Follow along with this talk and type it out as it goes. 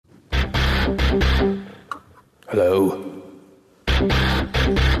Hello?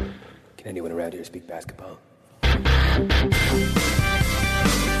 Can anyone around here speak basketball? There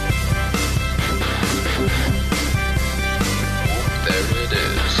it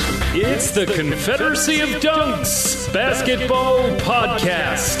is. It's the Confederacy of Dunks Basketball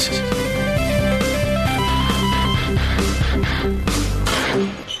Podcast.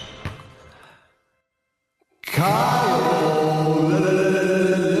 Kyle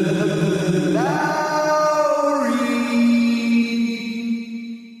Lowry.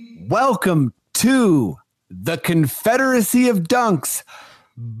 Welcome to the Confederacy of Dunks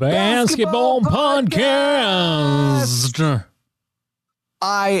Basketball Podcast.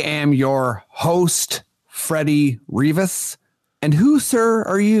 I am your host, Freddie Rivas. And who, sir,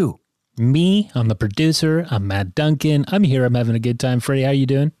 are you? Me, I'm the producer. I'm Matt Duncan. I'm here. I'm having a good time. Freddie, how you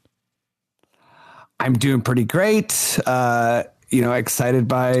doing? I'm doing pretty great. Excited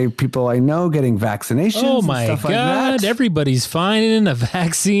by people I know getting vaccinations. Oh my and stuff God. like that. Everybody's finding a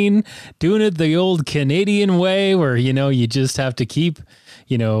vaccine, doing it the old Canadian way where, you just have to keep,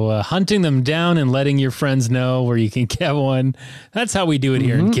 hunting them down and letting your friends know where you can get one. That's how we do it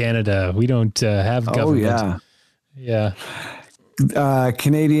here in Canada. We don't have government. Oh, yeah.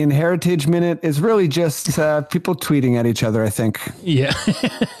 Canadian Heritage Minute is really just people tweeting at each other, I think. Yeah.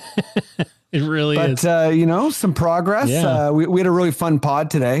 It really is. But, some progress. Yeah. We had a really fun pod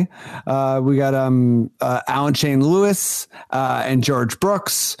today. We got Alan Shane Lewis and George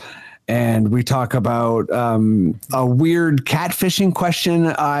Brooks. And we talk about a weird catfishing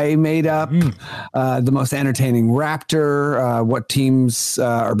question I made up, the most entertaining Raptor, what teams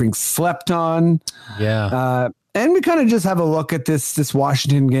are being slept on. Yeah. And we kind of just have a look at this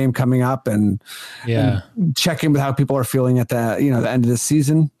Washington game coming up and check in with how people are feeling at the end of the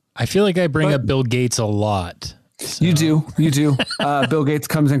season. I feel like I bring up Bill Gates a lot. So. You do. Bill Gates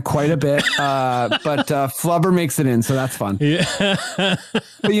comes in quite a bit, but Flubber makes it in, so that's fun. Yeah.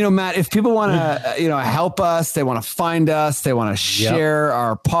 But Matt, if people want to, help us, they want to find us, they want to share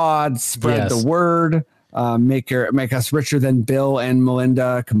our pods, spread the word, make us richer than Bill and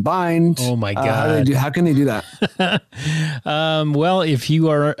Melinda combined. Oh my God! How can they do that? Well, if you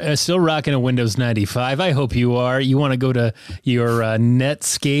are still rocking a Windows 95, I hope you are. You want to go to your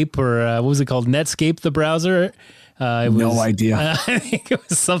Netscape or what was it called? Netscape, the browser. No idea. I think it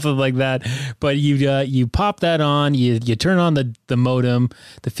was something like that. But you pop that on, you turn on the modem,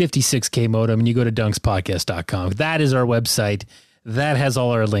 the 56K modem, and you go to dunkspodcast.com. That is our website. That has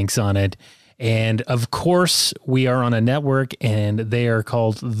all our links on it. And of course, we are on a network, and they are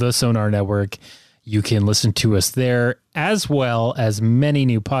called the Sonar Network. You can listen to us there, as well as many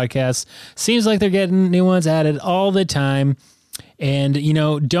new podcasts. Seems like they're getting new ones added all the time. And,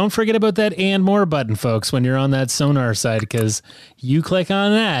 don't forget about that and more button, folks, when you're on that Sonar side, because you click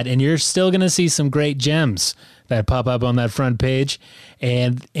on that and you're still going to see some great gems that pop up on that front page.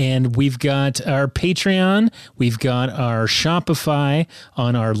 And we've got our Patreon. We've got our Shopify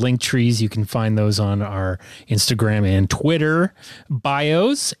on our link trees. You can find those on our Instagram and Twitter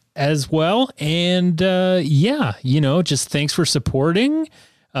bios as well. And just thanks for supporting.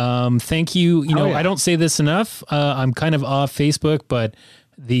 Thank you. I don't say this enough. I'm kind of off Facebook, but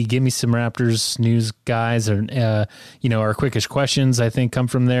the Give Me Some Raptors news guys are, our quickest questions, I think, come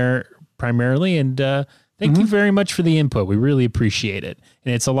from there primarily. And thank you very much for the input. We really appreciate it.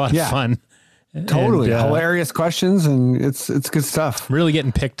 And it's a lot of fun. Totally. And, hilarious questions. And it's good stuff. I'm really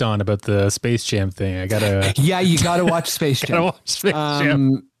getting picked on about the Space Jam thing. You got to watch Space Jam.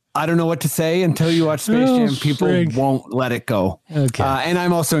 Jam. I don't know what to say until you watch Space Jam. People won't let it go. Okay. And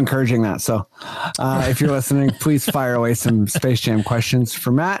I'm also encouraging that. So if you're listening, please fire away some Space Jam questions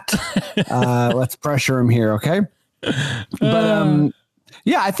for Matt. Let's pressure him here. Okay. But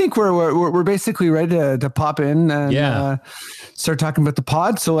I think we're basically ready to pop in and start talking about the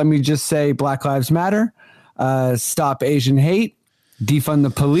pod. So let me just say Black Lives Matter, stop Asian hate, defund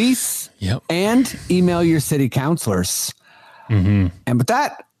the police, and email your city councilors. Mm-hmm. And with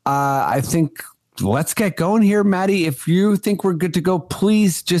that, I think let's get going here, Maddie. If you think we're good to go,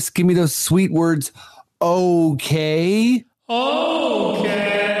 please just give me those sweet words. Okay.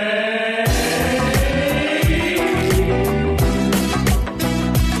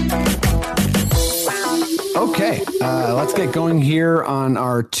 Okay. Let's get going here on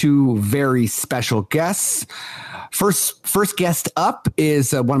our two very special guests. First guest up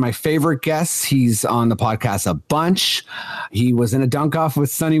is one of my favorite guests. He's on the podcast a bunch. He was in a dunk off with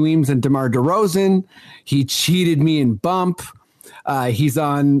Sonny Weems and DeMar DeRozan. He cheated me in Bump. He's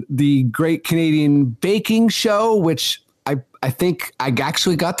on the Great Canadian Baking Show, which I think I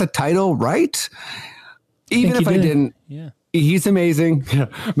actually got the title right. Even if I didn't. Yeah. He's amazing.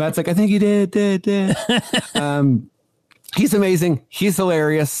 Matt's like, I think he did. He's amazing. He's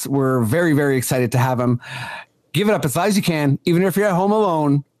hilarious. We're very, very excited to have him. Give it up as loud as you can, even if you're at home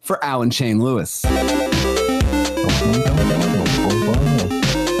alone, for Alan Shane Lewis. And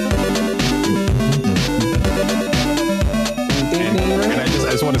I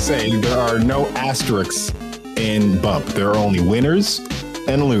just want to say there are no asterisks in Bump. There are only winners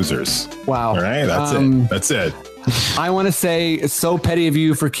and losers. Wow. All right. That's it. I want to say it's so petty of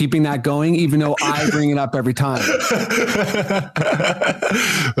you for keeping that going, even though I bring it up every time.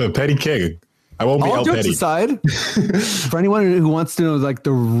 Petty king. I won't be all held jokes petty. Aside, for anyone who wants to know like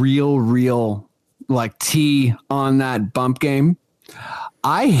the real like tea on that Bump game,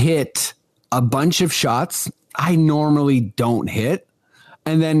 I hit a bunch of shots I normally don't hit.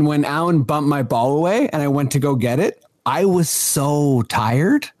 And then when Alan bumped my ball away and I went to go get it, I was so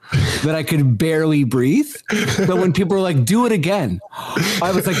tired that I could barely breathe. But when people were like, do it again,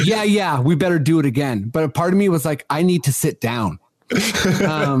 I was like, yeah, we better do it again. But a part of me was like, I need to sit down.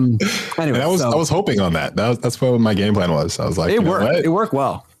 Anyway, I was hoping on that. That's what my game plan was. I was like, it worked. It worked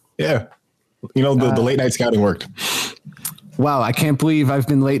well. Yeah. The late night scouting worked. Wow. I can't believe I've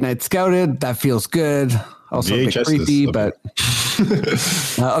been late night scouted. That feels good. Also a bit creepy, but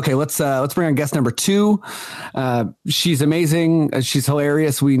okay, let's bring on guest number 2. She's amazing. She's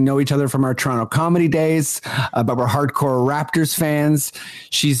hilarious. We know each other from our Toronto comedy days, but we're hardcore Raptors fans.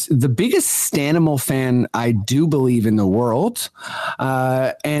 She's the biggest Stanimal fan I do believe in the world.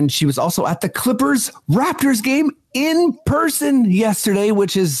 And she was also at the Clippers Raptors game in person yesterday,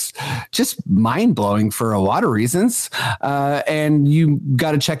 which is just mind blowing for a lot of reasons. And you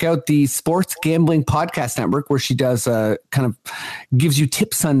got to check out the Sports Gambling Podcast Network, where she does kind of gives you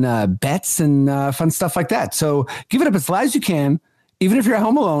tips on bets and fun stuff like that. So give it up as loud as you can, even if you're at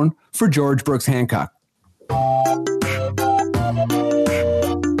home alone, for George Brooks Hancock. I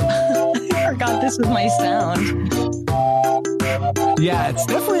forgot this was my sound. Yeah, it's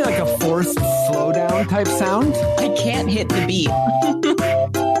definitely like a forced slowdown type sound. I can't hit the beat.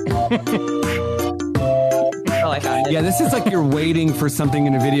 Oh, I found it. Yeah, this is like you're waiting for something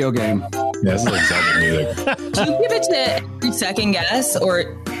in a video game. Yeah, this is like Zelda music. Do you give it to every second guess,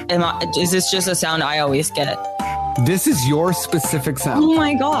 or is this just a sound I always get? This is your specific sound. Oh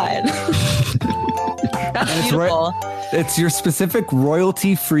my God. That's beautiful. It's your specific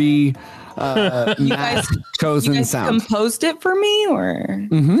royalty-free you guys sound. Composed it for me, or?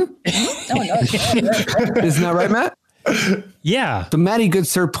 Mm-hmm. Oh, no. Isn't that right, Matt? Yeah. So, Matty, good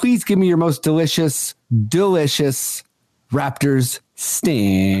sir, please give me your most delicious Raptors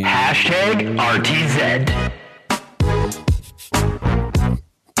sting. Hashtag RTZ.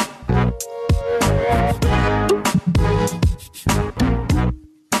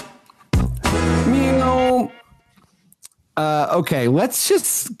 Okay, let's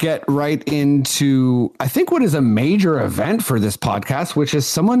just get right into, I think, what is a major event for this podcast, which is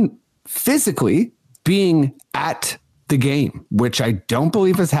someone physically being at the game, which I don't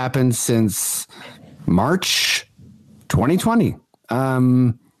believe has happened since March 2020.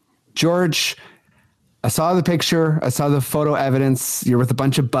 George, I saw the picture. I saw the photo evidence. You're with a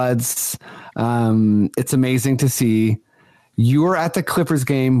bunch of buds. It's amazing to see. You were at the Clippers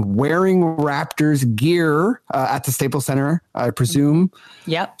game wearing Raptors gear at the Staples Center, I presume.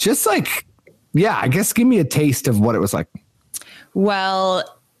 Yep. Just like, yeah, I guess give me a taste of what it was like. Well,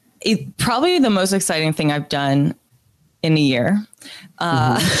 it's probably the most exciting thing I've done in a year,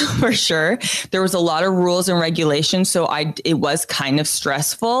 for sure. There was a lot of rules and regulations, so it was kind of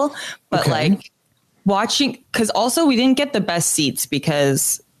stressful. But like watching, because also we didn't get the best seats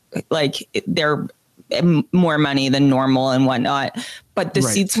because like they're more money than normal and whatnot, but the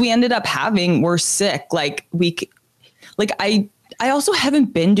seats we ended up having were sick. Like I also haven't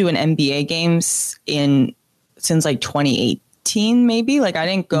been to an NBA games since like 2018, maybe. Like I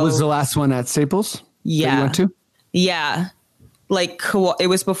didn't go. Was the last one at Staples? Yeah. That you went to? Yeah. Like it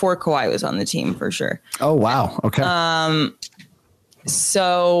was before Kawhi was on the team for sure. Oh, wow. Okay.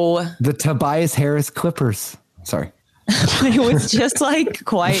 So the Tobias Harris Clippers. Sorry. It was just like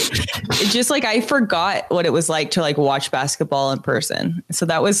I forgot what it was like to like watch basketball in person. So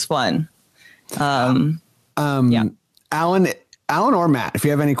that was fun. Yeah. Alan or Matt, if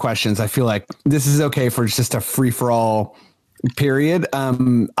you have any questions, I feel like this is okay for just a free for all period. I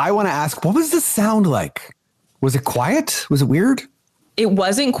want to ask, what was the sound like? Was it quiet? Was it weird? It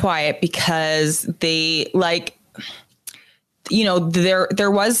wasn't quiet because they like, you know,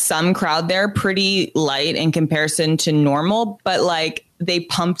 there was some crowd there, pretty light in comparison to normal, but like they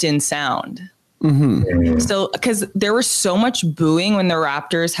pumped in sound. So, because there was so much booing when the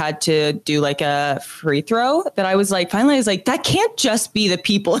Raptors had to do like a free throw that I was like, finally, I was like, that can't just be the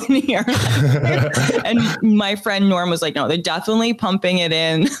people in here. And my friend Norm was like, no, they're definitely pumping it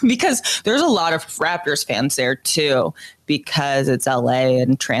in because there's a lot of Raptors fans there too, because it's LA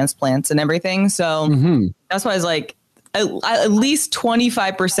and transplants and everything. So that's why I was like, at least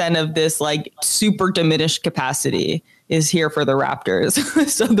 25% of this like super diminished capacity is here for the Raptors.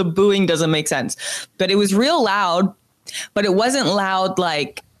 So the booing doesn't make sense, but it was real loud, but it wasn't loud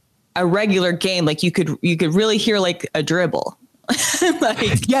like a regular game. Like you could really hear like a dribble.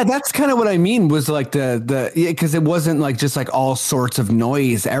 Like, yeah, that's kind of what I mean was like because it wasn't like just like all sorts of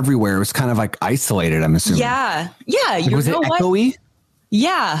noise everywhere. It was kind of like isolated, I'm assuming. Yeah. Like, was it echoey?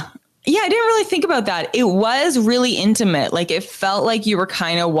 Yeah. Yeah, I didn't really think about that. It was really intimate. Like it felt like you were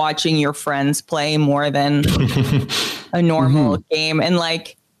kind of watching your friends play more than a normal game. And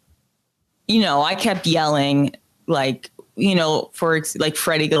like, I kept yelling like, like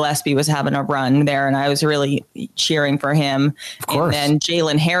Freddie Gillespie was having a run there and I was really cheering for him. Of course. And then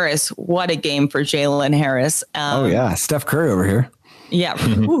Jalen Harris, what a game for Jalen Harris. Oh yeah. Steph Curry over here. Yeah.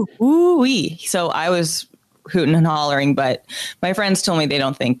 Ooh-wee. So I was hooting and hollering, but my friends told me they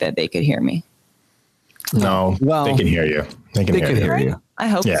don't think that they could hear me. No, well, they can hear you. They can hear you. I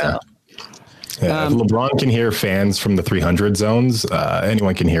hope so. Yeah, if LeBron can hear fans from the 300 zones,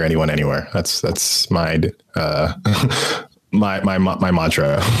 anyone can hear anyone anywhere. That's my my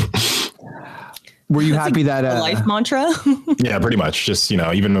mantra. Were you happy that life mantra? Yeah, pretty much. Just,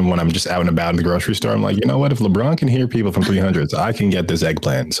 even when I'm just out and about in the grocery store, I'm like, you know what? If LeBron can hear people from 300s, I can get this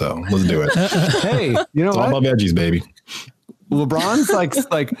eggplant. So let's do it. Hey, you know it's what? all about veggies, baby. LeBron's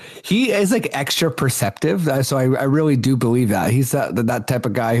like he is like extra perceptive. So I really do believe that he's that type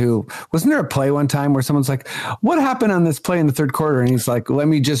of guy who wasn't there a play one time where someone's like, what happened on this play in the third quarter? And he's like, let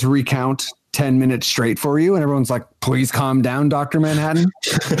me just recount 10 minutes straight for you. And everyone's like, please calm down, Dr. Manhattan.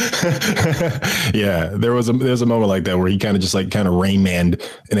 Yeah, there's a moment like that where he kind of Rain Manned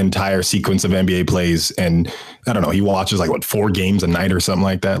an entire sequence of NBA plays. And I don't know, he watches like 4 games a night or something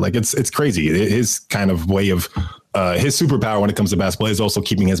like that. Like it's crazy. His kind of way of his superpower when it comes to basketball is also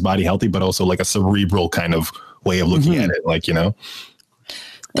keeping his body healthy, but also like a cerebral kind of way of looking at it. Like,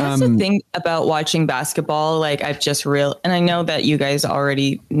 That's the thing about watching basketball. Like I've just and I know that you guys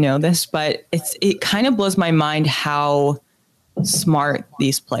already know this, but it kind of blows my mind how smart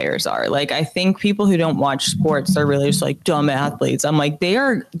these players are. Like I think people who don't watch sports are really just like dumb athletes. I'm like, they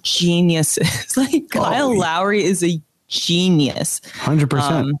are geniuses. Like Kyle Lowry is a genius.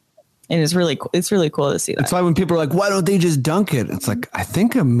 100%. And it's really cool to see that. That's why when people are like, why don't they just dunk it? It's like, I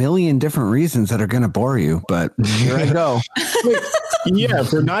think a million different reasons that are going to bore you, but here I go. Yeah,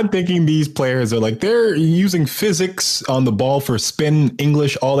 for not thinking these players are like, they're using physics on the ball for spin,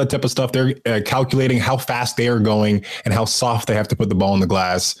 English, all that type of stuff. They're calculating how fast they are going and how soft they have to put the ball in the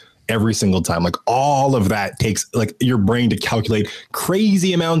glass every single time. Like all of that takes like your brain to calculate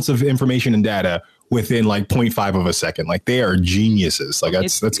crazy amounts of information and data within like 0.5 of a second. Like they are geniuses. Like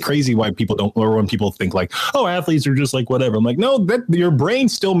that's crazy why people don't, or when people think like, oh, athletes are just like whatever. I'm like, no, that your brain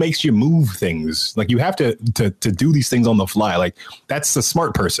still makes you move things. Like you have to do these things on the fly. Like that's a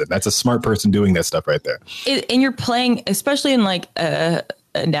smart person. That's a smart person doing that stuff right there. And you're playing, especially in like a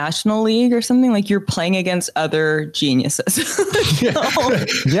national league or something, like you're playing against other geniuses.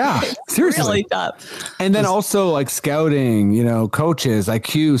 Yeah, seriously. Really tough. And then also like scouting, coaches,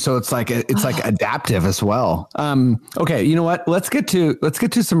 IQ. So it's like adaptive as well. Okay, you know what? Let's get to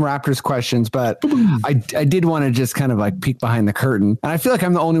some Raptors questions, but I did want to just kind of like peek behind the curtain. And I feel like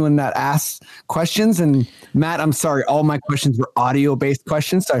I'm the only one that asks questions. And Matt, I'm sorry, all my questions were audio based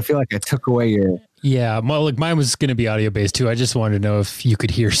questions, so I feel like I took away your. Yeah, well, look, mine was going to be audio based too. I just wanted to know if you could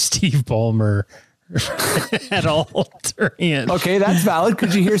hear Steve Ballmer at all during it. Okay, that's valid.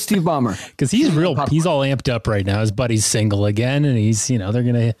 Could you hear Steve Ballmer? Because he's all amped up right now. His buddy's single again, and he's, they're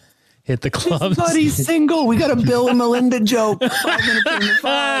going to hit the clubs. His buddy's single. We got a Bill and Melinda joke. 5 minutes in the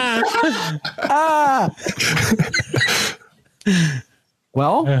 5.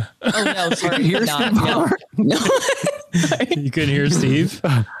 Well, oh no, sorry, hear Steve Ballmer? No. You couldn't hear Steve?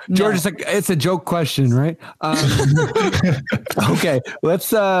 George, it's a joke question, right? Okay, let's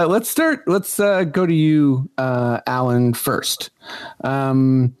start. Let's go to you, Alan, first.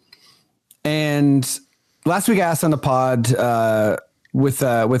 And last week I asked on the pod with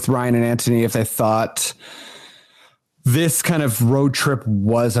Ryan and Anthony if they thought this kind of road trip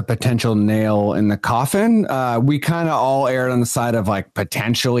was a potential nail in the coffin. We kind of all aired on the side of like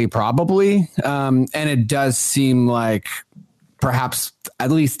potentially, probably. And it does seem like perhaps at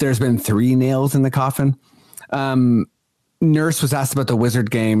least there's been 3 nails in the coffin. Nurse was asked about the Wizard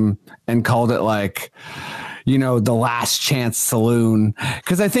game and called it like, the last chance saloon.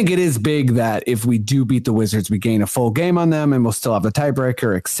 Because I think it is big that if we do beat the Wizards, we gain a full game on them and we'll still have the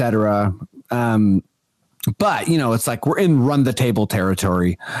tiebreaker, etc. But, it's like we're in run the table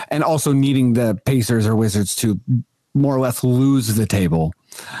territory and also needing the Pacers or Wizards to more or less lose the table.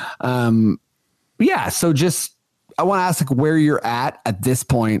 So just I want to ask where you're at this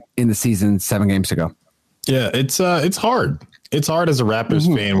point in the season 7 games to go. Yeah, it's hard. It's hard as a Raptors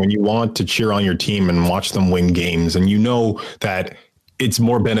fan when you want to cheer on your team and watch them win games. And that it's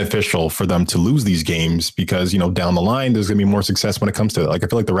more beneficial for them to lose these games because, down the line, there's going to be more success when it comes to it. Like, I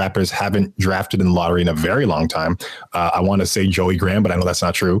feel like the Raptors haven't drafted in the lottery in a very long time. I want to say Joey Graham, but I know that's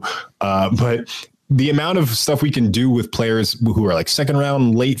not true. But the amount of stuff we can do with players who are like second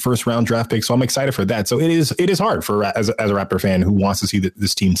round, late first round draft picks. So I'm excited for that. So it is hard for as a Raptor fan who wants to see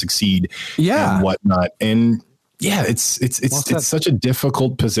this team succeed and whatnot. And yeah, it's such a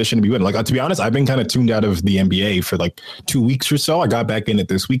difficult position to be in. Like, to be honest, I've been kind of tuned out of the NBA for like 2 weeks or so. I got back in it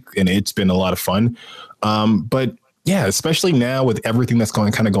this week and it's been a lot of fun. But yeah, especially now with everything that's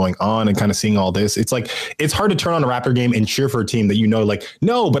going on and kind of seeing all this, it's like, it's hard to turn on a Raptor game and cheer for a team that, like,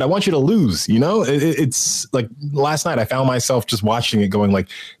 no, but I want you to lose, it's like last night I found myself just watching it going like,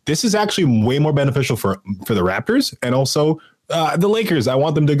 this is actually way more beneficial for the Raptors. And also the Lakers, I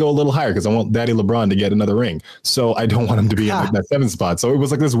want them to go a little higher because I want Daddy LeBron to get another ring. So I don't want him to be in like that 7th spot. So it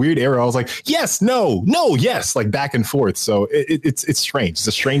was like this weird era. I was like, yes, no, yes, like back and forth. So it's strange. It's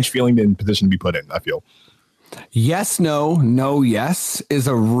a strange feeling in position to be put in, I feel. Yes, no, yes is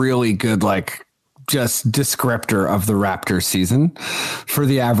a really good, like, just descriptor of the Raptors season for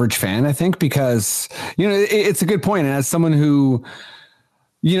the average fan, I think, because, it's a good point. And as someone who,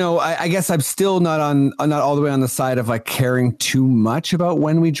 I guess I'm still not all the way on the side of like caring too much about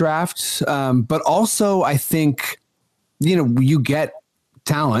when we draft. But also I think, you get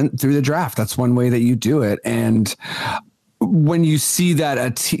talent through the draft. That's one way that you do it. And when you see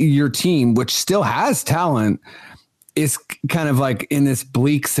that your team, which still has talent, is kind of like in this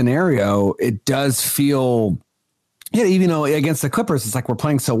bleak scenario, it does feel, even though against the Clippers, it's like we're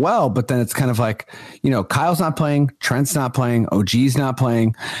playing so well, but then it's kind of like, Kyle's not playing, Trent's not playing, OG's not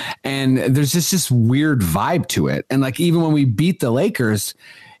playing. And there's just this weird vibe to it. And like, even when we beat the Lakers,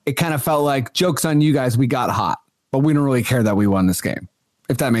 it kind of felt like, joke's on you guys, we got hot, but we don't really care that we won this game.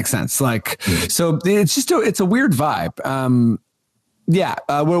 If that makes sense. Like, so it's just, it's a weird vibe.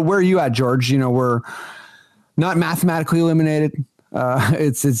 Where are you at, George? We're not mathematically eliminated.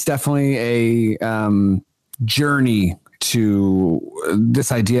 It's definitely a journey to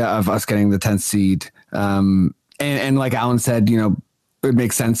this idea of us getting the 10th seed. And like Alan said, it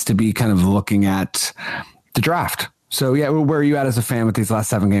makes sense to be kind of looking at the draft. So yeah, where are you at as a fan with these last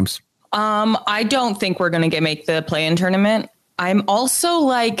 7 games? I don't think we're going to make the play-in tournament. I'm also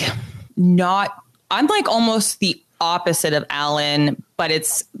like I'm like almost the opposite of Alan, but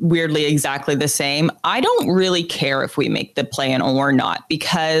it's weirdly exactly the same. I don't really care if we make the play-in or not,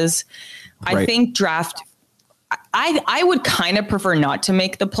 because I think I would kind of prefer not to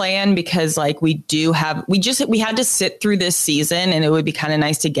make the play-in, because like we had to sit through this season and it would be kind of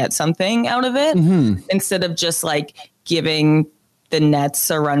nice to get something out of it instead of just like giving the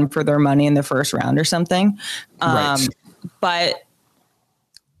Nets a run for their money in the first round or something. But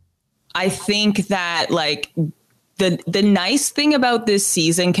I think that like the nice thing about this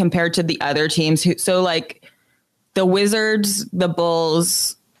season compared to the other teams, so like the Wizards, the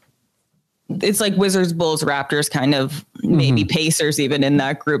Bulls, it's like Wizards, Bulls, Raptors, kind of maybe Pacers even in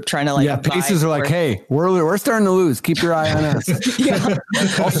that group trying to like. Pacers are like, hey, we're starting to lose. Keep your eye on us.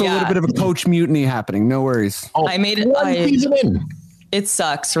 Also, a little bit of a coach mutiny happening. No worries. I made it. It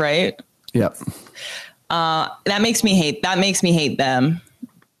sucks, right? Yep. That makes me hate them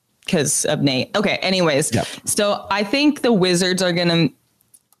because of Nate. Okay. Anyways. So I think the Wizards are going to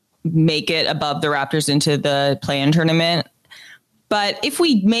make it above the Raptors into the play-in tournament. But if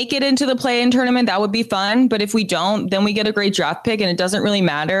we make it into the play-in tournament, that would be fun. But if we don't, then we get a great draft pick and it doesn't really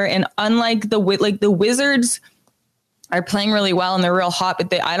matter. And unlike the Wizards are playing really well and they're real hot,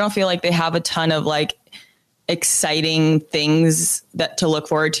 but I don't feel like they have a ton of like exciting things that to look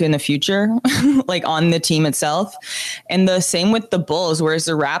forward to in the future, like on the team itself. And the same with the Bulls, whereas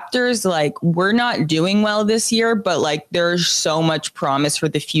the Raptors, like we're not doing well this year, but like there's so much promise for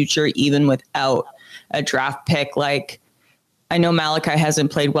the future, even without a draft pick. Like I know Malachi hasn't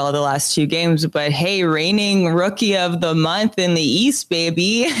played well the last 2 games, but hey, reigning rookie of the month in the East,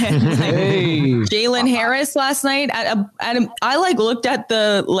 baby. Jalen Harris last night I like looked at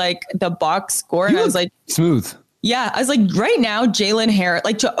the box score and I was like, smooth. Yeah, I was like, right now, Jalen Harris,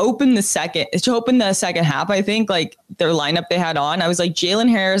 like to open the second half, I think like their lineup they had on, I was like, Jalen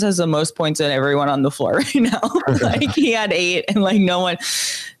Harris has the most points than everyone on the floor right now. Like he had 8 and like no one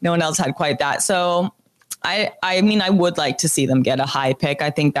else had quite that. So I mean, I would like to see them get a high pick.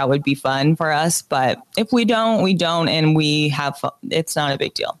 I think that would be fun for us. But if we don't, we don't. And we have fun. It's not a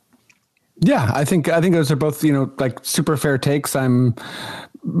big deal. Yeah, I think those are both, like super fair takes. I'm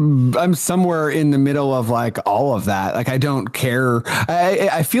somewhere in the middle of like all of that. Like, I don't care.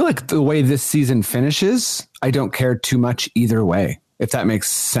 I feel like the way this season finishes, I don't care too much either way, if that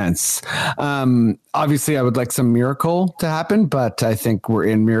makes sense. Obviously I would like some miracle to happen, but I think we're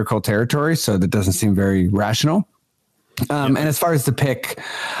in miracle territory. So that doesn't seem very rational. And as far as the pick,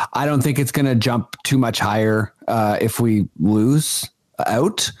 I don't think it's going to jump too much higher if we lose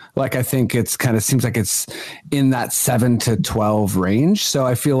out. Like, I think it's kind of seems like it's in that 7 to 12 range. So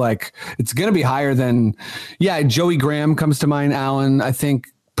I feel like it's going to be higher than, Joey Graham comes to mind, Alan. I think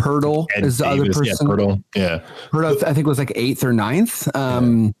Pirtle is the other person. Pirtle, I think was like 8th or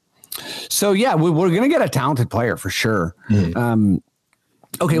 9th. So we're going to get a talented player for sure.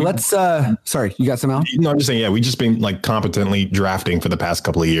 Okay, let's sorry, you got some else? No, I'm just saying, we just been like competently drafting for the past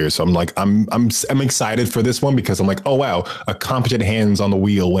couple of years. So I'm like, I'm excited for this one because I'm like, oh wow, a competent hands on the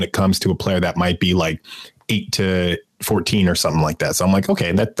wheel when it comes to a player that might be like 8 to 14 or something like that. So I'm like,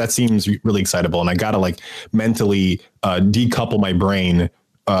 okay, that seems really excitable. And I gotta like mentally decouple my brain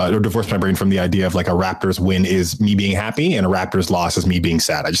or divorce my brain from the idea of like a Raptors win is me being happy and a Raptors loss is me being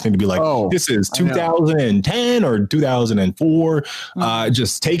sad. I just need to be like, this is 2010 or 2004.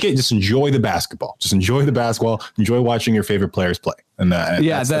 Just take it. Just enjoy the basketball. Enjoy watching your favorite players play. And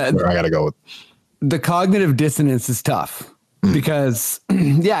that's where I got to go with. The cognitive dissonance is tough because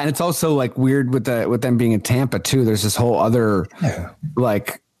and it's also like weird with them being in Tampa too. There's this whole other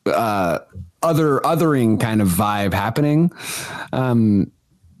like othering kind of vibe happening.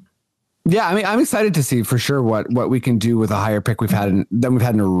 I mean, I'm excited to see for sure what we can do with a higher pick we've had in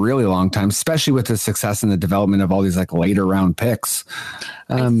a really long time, especially with the success and the development of all these like later round picks.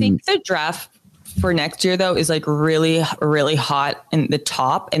 I think the draft for next year though is like really, really hot in the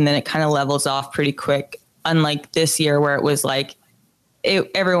top, and then it kind of levels off pretty quick. Unlike this year where it was like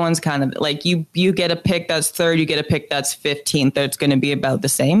everyone's kind of like you get a pick that's 3rd, you get a pick that's 15th. It's going to be about the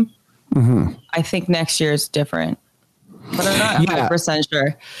same. Mm-hmm. I think next year is different. But I'm not 100%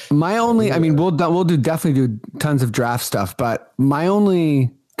 sure. My only, I mean, we'll definitely do tons of draft stuff, but my only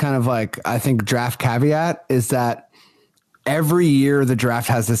kind of like, I think draft caveat is that every year the draft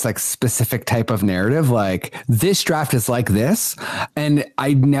has this like specific type of narrative. Like this draft is like this. And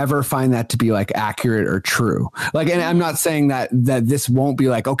I never find that to be like accurate or true. Like, and I'm not saying that this won't be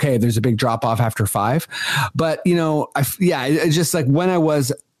like, okay, there's a big drop off after 5, but it's just like when I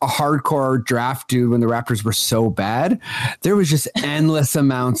was a hardcore draft dude, when the Raptors were so bad, there was just endless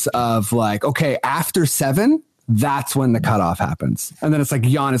amounts of like, okay, after 7, that's when the cutoff happens. And then it's like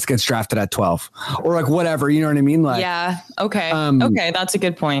Giannis gets drafted at 12 or like whatever, you know what I mean? Like, yeah. Okay. Okay. That's a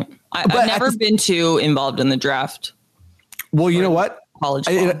good point. I've never been too involved in the draft. Well, you know what? College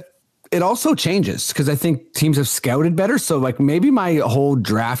it also changes because I think teams have scouted better. So like maybe my whole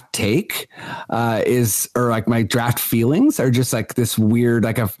draft take or like my draft feelings are just like this weird,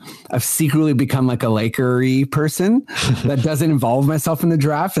 like I've secretly become like a Laker-y person that doesn't involve myself in the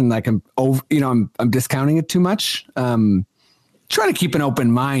draft. And like I'm discounting it too much. Trying to keep an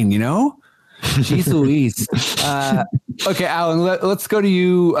open mind, Jeez Louise. Okay, Alan, let's go to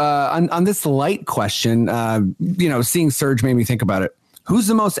you on this light question. Seeing Serge made me think about it. Who's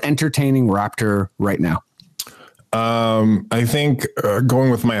the most entertaining Raptor right now? I think going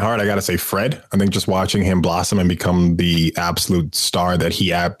with my heart, I got to say Fred. I think just watching him blossom and become the absolute star that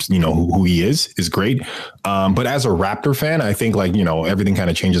he, who he is great. But as a Raptor fan, I think everything kind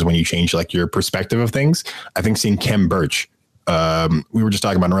of changes when you change like your perspective of things. I think seeing Khem Birch, we were just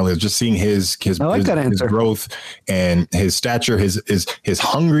talking about earlier, just seeing his growth and his stature, his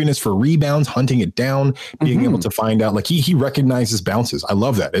hungriness for rebounds, hunting it down, being able to find out, like he recognizes bounces. I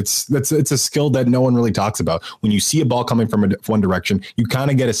love that. It's a skill that no one really talks about. When you see a ball coming from one direction, you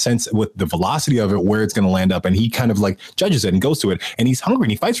kind of get a sense with the velocity of it, where it's going to land up. And he kind of like judges it and goes to it, and he's hungry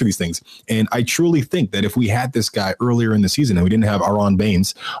and he fights for these things. And I truly think that if we had this guy earlier in the season and we didn't have Aaron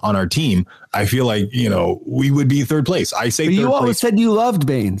Baines on our team, I feel like, we would be 3rd place. I say, but you always said you loved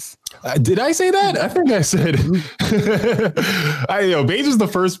Baines. Did I say that? I think I said, Baines was the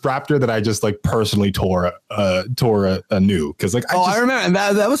first Raptor that I just like personally tore a new. Cause like, I remember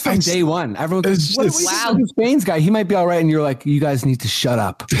that was from day one. Everyone goes, wow, this Baines guy, he might be all right. And you're like, you guys need to shut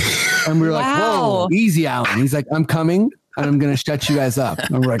up. And we were like, whoa, easy, Alan. He's like, I'm coming. and I'm going to shut you guys up.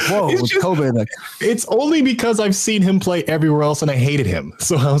 And we're like, whoa, with COVID. Like, it's only because I've seen him play everywhere else and I hated him.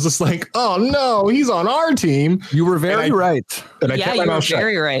 So I was just like, oh no, he's on our team. You were very right. And I yeah, you were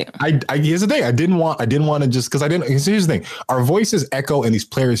very right. Here's the thing. I didn't want to just because I didn't. Here's the thing. Our voices echo and these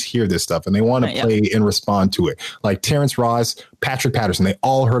players hear this stuff and they want to play and respond to it. Like Terrence Ross, Patrick Patterson, they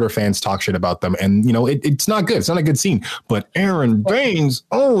all heard our fans talk shit about them. And, you know, it's not good. It's not a good scene. But Aaron Baines,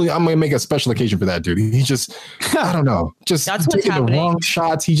 I'm going to make a special occasion for that dude. He just, I don't know, just That's what's taking happening. the wrong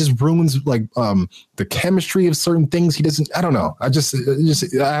shots. He just ruins like the chemistry of certain things. He doesn't, I don't know. I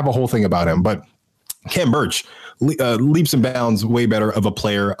have a whole thing about him. But Cam Birch, leaps and bounds way better of a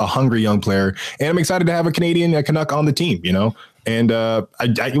player, a hungry young player. And I'm excited to have a Canadian, a Canuck on the team, you know? And I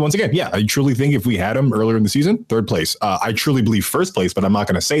once again, I truly think if we had him earlier in the season, third place. I truly believe first place, but I'm not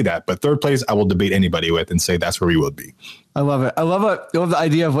going to say that. But third place, I will debate anybody with and say that's where we would be. I love it. I love the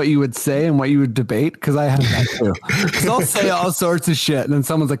idea of what you would say and what you would debate, because I have that too. Because I'll say all sorts of shit, and then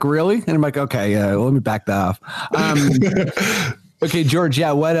someone's like, "Really?" And I'm like, "Okay, yeah, well, let me back that off." Okay, George,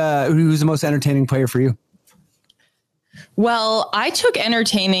 who's the most entertaining player for you? Well, I took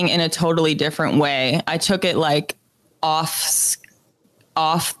entertaining in a totally different way. I took it like off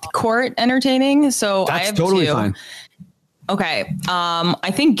court entertaining. So That's I have totally two. fine. Okay.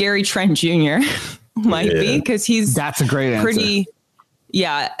 I think Gary Trent Jr. might be, because that's a great answer. Pretty.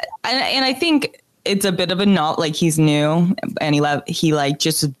 Yeah. And I think it's a bit of a not like he's new and he like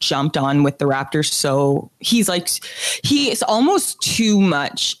just jumped on with the Raptors. So he's almost too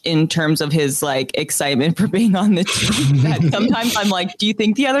much in terms of his like excitement for being on the team. That sometimes I'm like, do you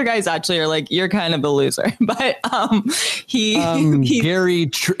think the other guys actually are like, you're kind of a loser? But Gary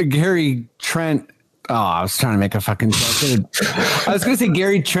Trent. Oh, I was trying to make a fucking joke. I was going to say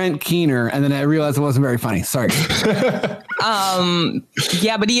Gary Trent Keener, and then I realized it wasn't very funny. Sorry.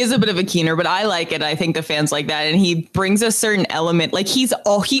 Yeah, but he is a bit of a keener, but I like it. I think the fans like that. And he brings a certain element. Like he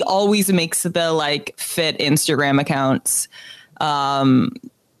always makes the like fit Instagram accounts.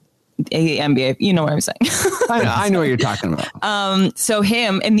 NBA, you know what I'm saying? I know what you're talking about. So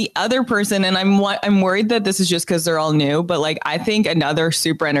him and the other person, and I'm worried that this is just because they're all new, but like I think another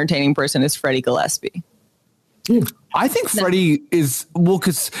super entertaining person is Freddie Gillespie. I think Freddie is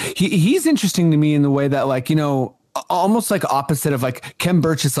because he's interesting to me in the way that, like, you know, almost like opposite of like Kem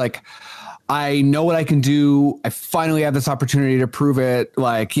Birch is like, I know what I can do. I finally have this opportunity to prove it.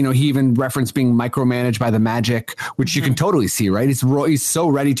 Like, you know, he even referenced being micromanaged by the Magic, which you can totally see, right? He's so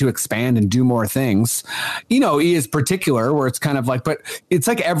ready to expand and do more things. You know, he is particular where it's kind of like, but it's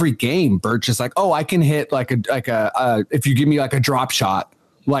like every game, Birch is like, oh, I can hit like a if you give me like a drop shot,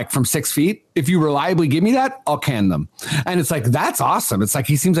 like from 6 feet, if you reliably give me that, I'll can them. And it's like, that's awesome. It's like,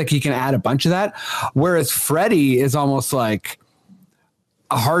 he seems like he can add a bunch of that. Whereas Freddie is almost like,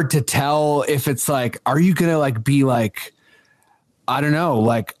 hard to tell if it's like, are you gonna like be like, I don't know,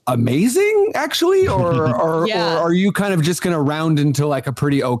 like amazing actually, or are you kind of just gonna round into like a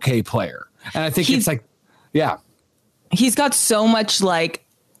pretty okay player? And I think it's like, yeah, he's got so much like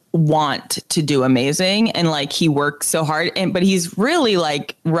want to do amazing, and like he works so hard, but he's really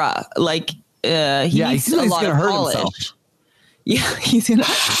like rough, like he needs a lot of polish. Yeah,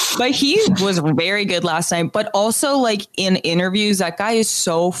 but he was very good last night. But also, like in interviews, that guy is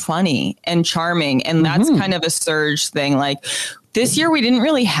so funny and charming, and that's kind of a Surge thing. Like this year, we didn't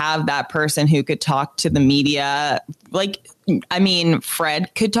really have that person who could talk to the media. Like, I mean,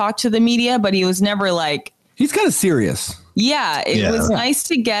 Fred could talk to the media, but he was never like. He's kind of serious. Yeah, it was nice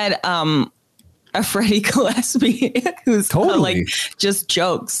to get a Freddie Gillespie who's totally like just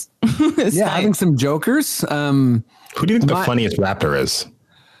jokes. Having some jokers. Who do you think the funniest Raptor is?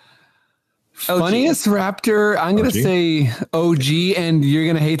 Funniest Raptor, I'm going to say OG, and you're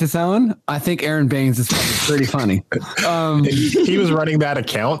going to hate this, Alan. I think Aaron Baines is pretty funny. If he was running that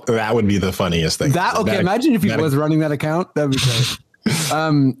account, that would be the funniest thing. Imagine if he was running that account. That'd be great.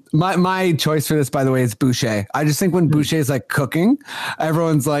 My choice for this, by the way, is Boucher. I just think when Boucher is like cooking,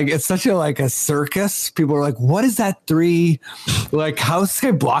 everyone's like, it's such a like a circus. People are like, what is that three? Like, how's this guy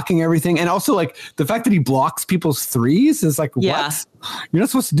blocking everything? And also like the fact that he blocks people's threes is like, what? You're not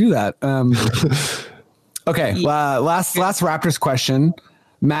supposed to do that. Okay. Last Raptors question.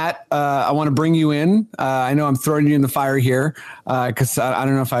 Matt, I want to bring you in. I know I'm throwing you in the fire here because I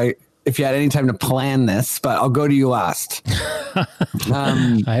don't know if you had any time to plan this, but I'll go to you last. I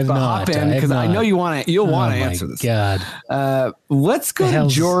have not. Because I know you want to. You'll want to answer this. God. Let's go to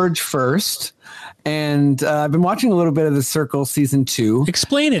George first, And I've been watching a little bit of The Circle season 2.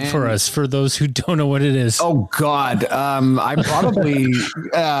 Explain it for us, for those who don't know what it is. Oh God. I probably,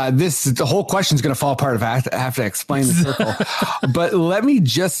 the whole question is going to fall apart if I have to explain The Circle, but let me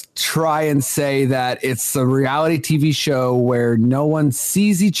just try and say that it's a reality TV show where no one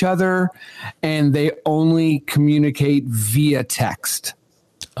sees each other and they only communicate via text.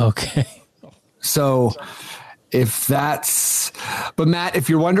 Okay. So but Matt, if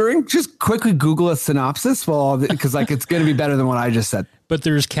you're wondering, just quickly Google a synopsis. Well, because like it's going to be better than what I just said. But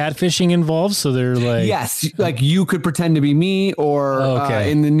there's catfishing involved, so they're like, yes, like you could pretend to be me, or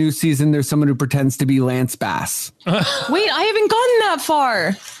in the new season, there's someone who pretends to be Lance Bass. Wait, I haven't gotten that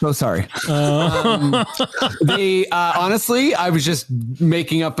far. Oh, sorry. They honestly, I was just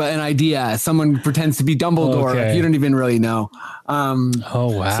making up an idea. Someone pretends to be Dumbledore. Okay. Like, you don't even really know.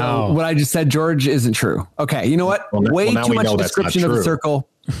 oh wow. So what I just said, George, isn't true. Okay, you know what? Way too much description of The Circle.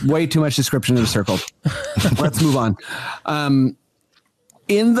 Way too much description of The Circle. Let's move on.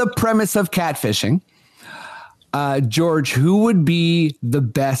 In the premise of catfishing, George, who would be the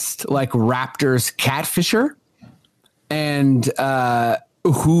best like Raptors catfisher, and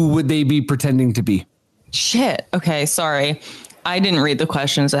who would they be pretending to be? Shit. Okay, sorry. I didn't read the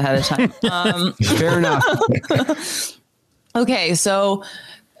questions ahead of time. Fair enough. Okay, so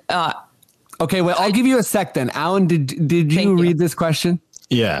okay, well, I'll give you a sec then. Alan, did you read this question?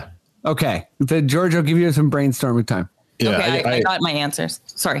 Yeah. Okay. Then George, I'll give you some brainstorming time. Yeah. okay, I got my answers.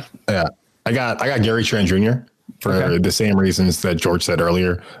 Sorry. Yeah. I got Gary Trent Jr. for the same reasons that George said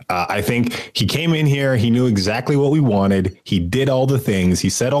earlier. I think he came in here. He knew exactly what we wanted. He did all the things.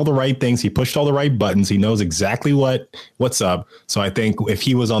 He said all the right things. He pushed all the right buttons. He knows exactly what's up. So I think if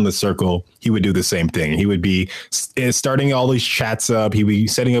he was on The Circle, he would do the same thing. He would be starting all these chats up. He would be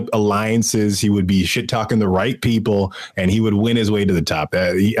setting up alliances. He would be shit talking the right people, and he would win his way to the top.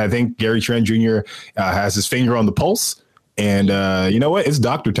 I think Gary Trent Jr. Has his finger on the pulse. And you know what? It's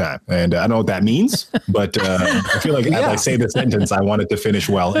doctor time. And I don't know what that means, but I feel like as I say the sentence, I want it to finish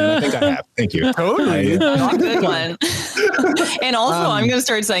well. And I think I have. Thank you. Totally. That's a good one. And also, I'm going to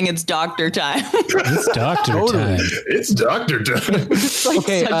start saying it's doctor time. It's doctor time. It's doctor time.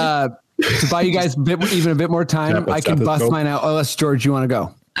 Okay. To buy you guys even a bit more time, I can bust mine out. Unless, George, you want to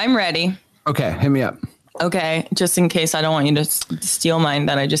go? I'm ready. Okay. Hit me up. Okay. Just in case I don't want you to steal mine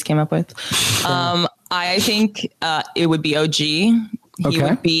that I just came up with. I think it would be OG. He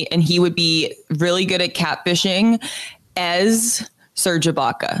would be really good at catfishing as Serge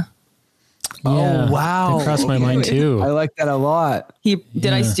Ibaka. Yeah, oh, wow. That crossed my mind too. I like that a lot.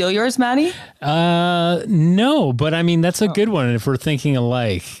 Did I steal yours, Maddie? No, but I mean, that's a good one if we're thinking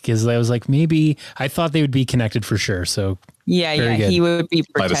alike, because I was like, maybe I thought they would be connected for sure. So yeah, good. He would be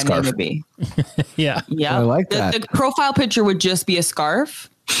pretending to be. yeah. Yeah. I like that. The profile picture would just be a scarf.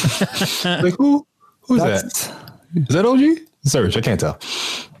 Like who's that? Is that OG? Serge, I can't tell.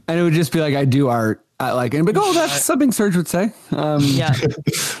 And it would just be like, I do art. And be oh, that's something Serge would say. Yeah.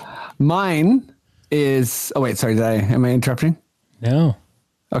 Mine is, oh wait, sorry. Am I interrupting? No.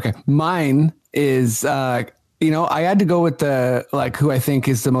 Okay. Mine is, I had to go with who I think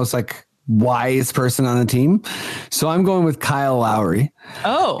is the most wise person on the team. So I'm going with Kyle Lowry.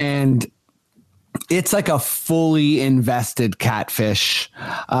 Oh. And it's like a fully invested catfish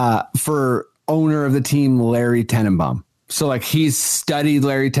for owner of the team, Larry Tenenbaum. So he's studied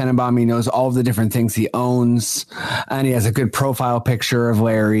Larry Tenenbaum. He knows all of the different things he owns, and he has a good profile picture of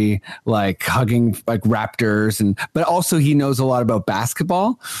Larry, hugging Raptors, but also he knows a lot about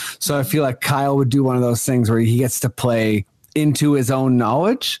basketball. So I feel like Kyle would do one of those things where he gets to play into his own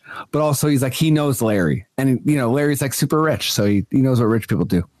knowledge, but also he knows Larry, and Larry's super rich, so he knows what rich people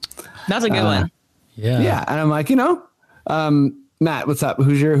do. That's a good one. Yeah. Yeah. And I'm like, Matt, what's up?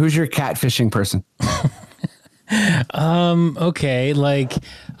 Who's your catfishing person? Okay.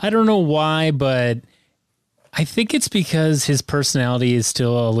 I don't know why, but I think it's because his personality is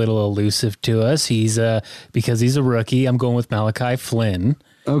still a little elusive to us. Because he's a rookie. I'm going with Malachi Flynn.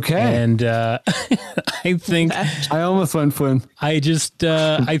 Okay. And I think I almost went Flynn. I just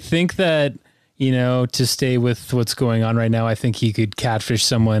I think that, to stay with what's going on right now, I think he could catfish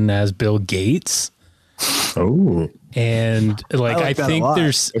someone as Bill Gates. Oh. And I think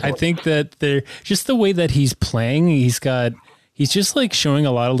that they're just the way that he's playing, he's just showing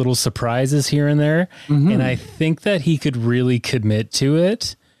a lot of little surprises here and there. Mm-hmm. And I think that he could really commit to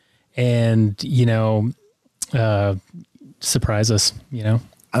it and, surprise us,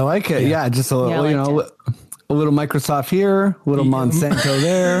 I like it. Yeah. Just a little, a little Microsoft here, a little Monsanto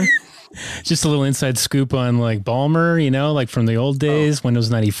there. Just a little inside scoop on like Ballmer, like from the old days, Windows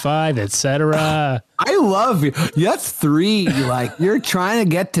 95, etc. I love you. That's 3. Like you're trying to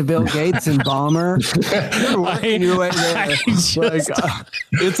get to Bill Gates and Ballmer. You're working your way there.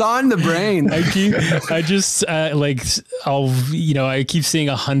 It's on the brain. I keep seeing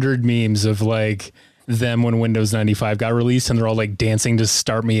 100 memes of like them when Windows 95 got released, and they're all like dancing to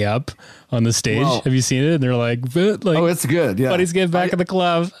 "Start Me Up" on the stage. Whoa. Have you seen it? And they're like, "Oh, it's good." Yeah, buddies, get back in the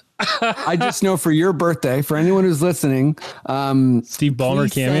club. I just know for your birthday, for anyone who's listening, Steve Ballmer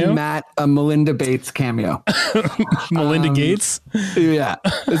cameo, send Matt a Melinda Bates cameo. Melinda Gates. Yeah,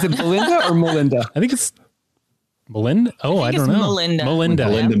 is it Belinda or Melinda? I think it's Melinda. Oh, I don't know.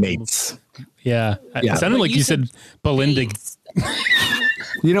 Melinda Mates. Yeah. It sounded like you said Belinda.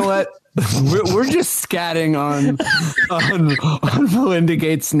 You know what? We're just scatting on Melinda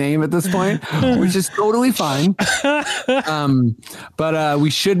Gates' name at this point, which is totally fine. But we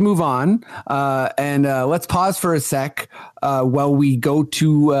should move on, and let's pause for a sec while we go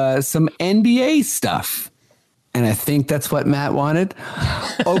to some NBA stuff. And I think that's what Matt wanted.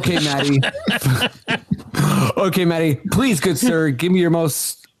 Okay, Matty. Okay, Matty. Please, good sir, give me your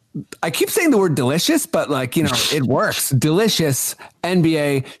most. I keep saying the word delicious, but it works. Delicious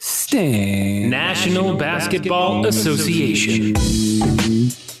NBA sting. National Basketball Association.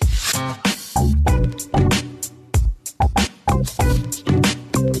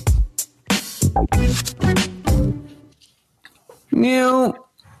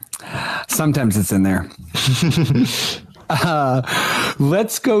 Sometimes it's in there.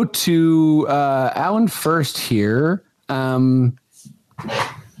 Let's go to Alan first here. I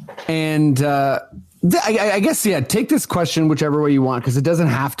guess, take this question whichever way you want, because it doesn't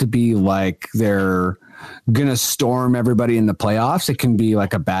have to be like they're going to storm everybody in the playoffs. It can be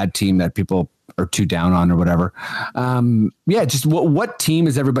like a bad team that people are too down on or whatever. Just what team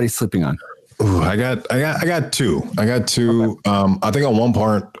is everybody sleeping on? Ooh, I got two. Okay. I think on one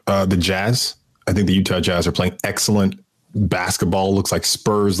part, the Jazz. I think the Utah Jazz are playing excellent basketball. Looks like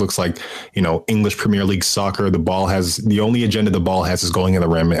Spurs, looks like English Premier League soccer. The only agenda the ball has is going in the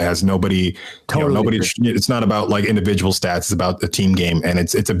rim. It has nobody. It's not about like individual stats. It's about a team game, and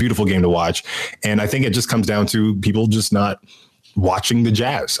it's a beautiful game to watch. And I think it just comes down to people just not watching the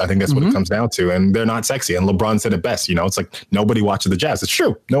Jazz. I think that's what it comes down to, and they're not sexy. And LeBron said it best. It's like nobody watches the Jazz. It's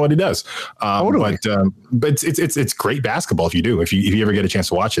true, nobody does. Totally. But it's great basketball if you ever get a chance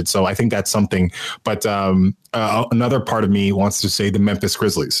to watch it. So I think that's something. But another part of me wants to say the Memphis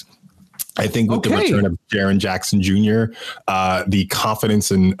Grizzlies. I think with the return of Jaren Jackson Jr., the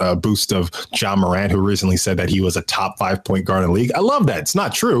confidence and boost of John Morant, who recently said that he was a top 5 point guard in the league. I love that. It's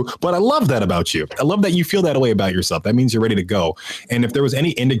not true, but I love that about you. I love that you feel that way about yourself. That means you're ready to go. And if there was any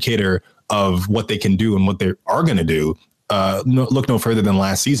indicator of what they can do and what they are going to do, look no further than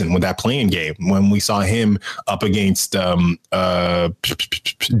last season with that playing game when we saw him up against Dame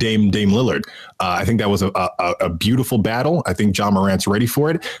Lillard. I think that was a beautiful battle. I think John Morant's ready for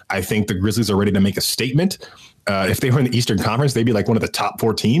it. I think the Grizzlies are ready to make a statement. If they were in the Eastern Conference, they'd be like one of the top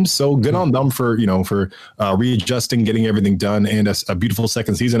 4 teams. So good on them for readjusting, getting everything done, and a beautiful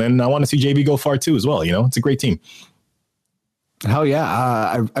second season. And I want to see JB go far too as well. It's a great team. Hell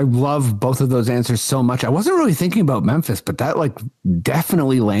yeah. I love both of those answers so much. I wasn't really thinking about Memphis, but that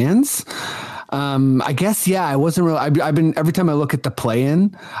definitely lands. I guess, I wasn't really, I've been, every time I look at the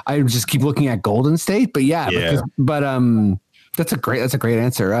play-in, I just keep looking at Golden State, but that's a great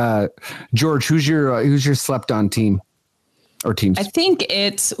answer. George, who's your slept on team or teams? I think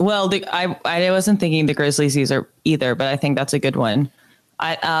it's, I wasn't thinking the Grizzlies either, but I think that's a good one.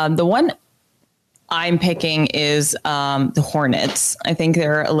 The one I'm picking is the Hornets. I think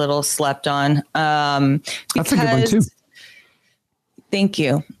they're a little slept on. That's a good one too. Thank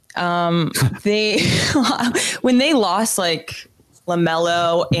you. They when they lost like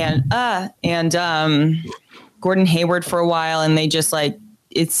LaMelo and Gordon Hayward for a while, and they just I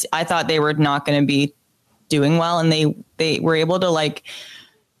thought they were not going to be doing well, and they were able to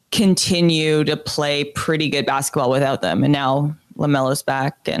continue to play pretty good basketball without them, and now LaMelo's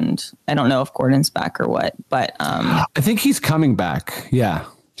back, and I don't know if Gordon's back or what, but I think he's coming back. Yeah.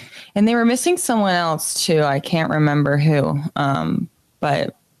 And they were missing someone else too. I can't remember who.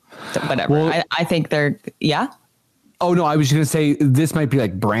 But whatever. Well, I think they're, yeah. Oh no, I was going to say this might be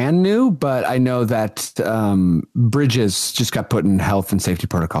brand new, but I know that Bridges just got put in health and safety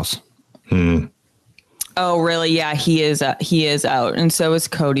protocols. Oh really? Yeah, he is out, and so is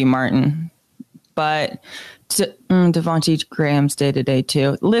Cody Martin. But Devontae Graham's day to day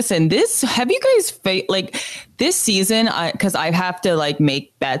too. Listen, have you guys this season? Because I have to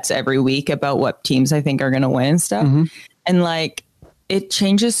make bets every week about what teams I think are going to win and stuff. Mm-hmm. And it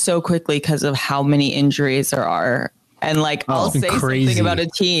changes so quickly because of how many injuries there are. And like, I'll say something about a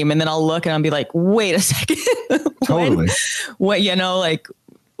team and then I'll look and I'll be like, wait a second. Totally. What, you know, like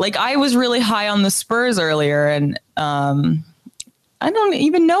I was really high on the Spurs earlier and, I don't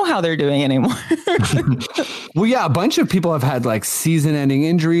even know how they're doing anymore. Well, yeah, a bunch of people have had like season-ending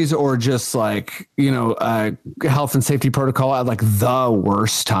injuries or just like, health and safety protocol at like the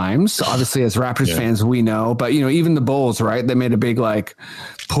worst times. Obviously, as Raptors fans, we know, but even the Bulls, right? They made a big like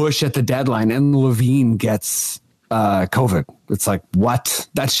push at the deadline, and Levine gets COVID. It's like, what?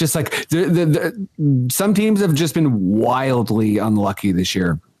 That's just like some teams have just been wildly unlucky this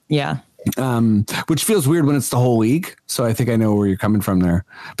year. Yeah. Which feels weird when it's the whole league. So I think I know where you're coming from there.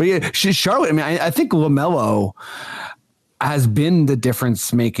 But yeah, Charlotte, I mean, I think LaMelo has been the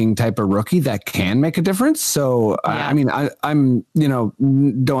difference making type of rookie that can make a difference. So, I mean, I'm,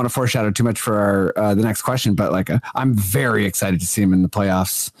 don't want to foreshadow too much for our, the next question, but like, I'm very excited to see him in the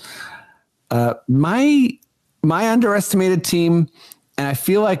playoffs. My underestimated team, and I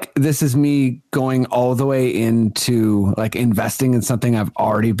feel like this is me going all the way into like investing in something I've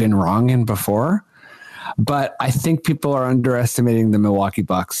already been wrong in before. But I think people are underestimating the Milwaukee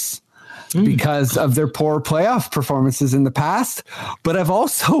Bucks because of their poor playoff performances in the past. But I've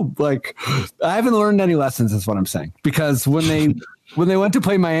also I haven't learned any lessons is what I'm saying, because when they went to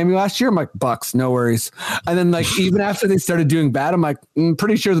play Miami last year, I'm like, Bucks, no worries. And then like, even after they started doing bad, I'm like, I'm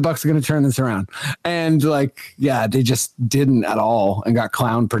pretty sure the Bucks are going to turn this around. And like, yeah, they just didn't at all and got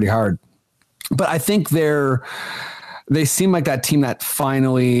clowned pretty hard. But I think they seem like that team that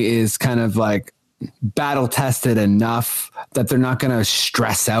finally is kind of like battle tested enough that they're not going to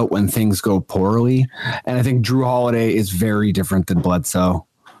stress out when things go poorly. And I think Drew Holiday is very different than Bledsoe.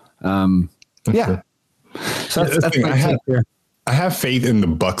 Yeah. So that's my take there. I have faith in the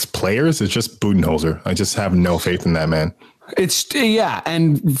Bucks players. It's just Budenholzer. I just have no faith in that man.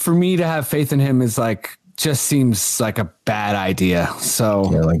 And for me to have faith in him is like just seems like a bad idea. So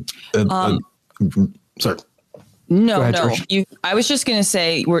sorry. No, ahead, no. George. I was just gonna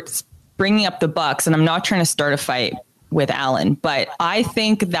say we're bringing up the Bucks, and I'm not trying to start a fight with Alan, but I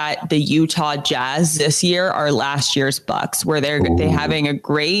think that the Utah Jazz this year are last year's Bucks, where they're having a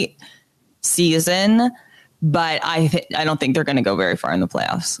great season. But I don't think they're going to go very far in the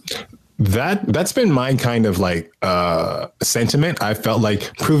playoffs. That's been my kind of like sentiment. I felt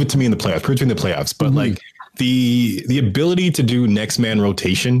like prove it to me in the playoffs, but like the ability to do next man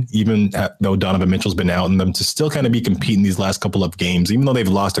rotation, even though Donovan Mitchell's been out, and them to still kind of be competing these last couple of games, even though they've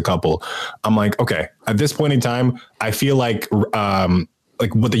lost a couple. I'm like, okay, at this point in time, I feel like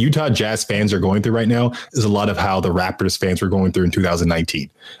what the Utah Jazz fans are going through right now is a lot of how the Raptors fans were going through in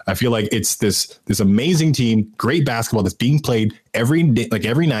 2019. I feel like it's this amazing team, great basketball that's being played every day, like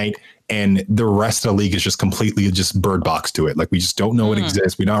every night, and the rest of the league is just completely just bird box to it. Like we just don't know it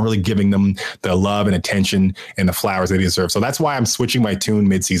exists. We're not really giving them the love and attention and the flowers they deserve. So that's why I'm switching my tune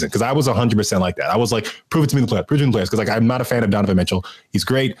mid-season, because I was 100% like that. I was like, prove it to me in the playoffs, because like I'm not a fan of Donovan Mitchell. He's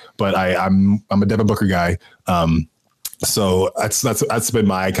great, but I'm a Devin Booker guy. So that's been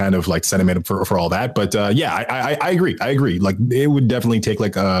my kind of like sentiment for all that. But I agree. Like it would definitely take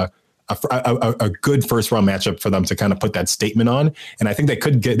like a good first round matchup for them to kind of put that statement on. And I think they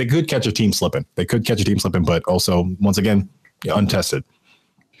could catch a team slipping. But also once again, untested.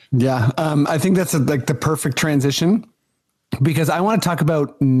 Yeah. I think that's like the perfect transition, because I want to talk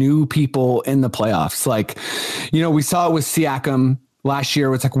about new people in the playoffs. Like, we saw it with Siakam last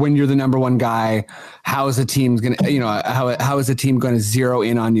year. It's like, when you're the number one guy, how is a team going to, how is a team going to zero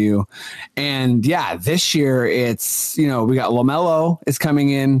in on you? And yeah, this year it's, we got LaMelo is coming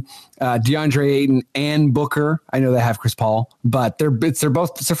in, DeAndre Ayton and Booker. I know they have Chris Paul, but it's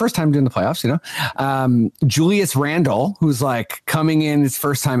their first time doing the playoffs, Julius Randle, who's like coming in his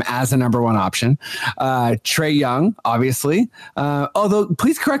first time as a number one option. Trae Young, obviously. Although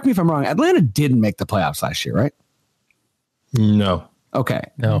please correct me if I'm wrong. Atlanta didn't make the playoffs last year, right? No. Okay.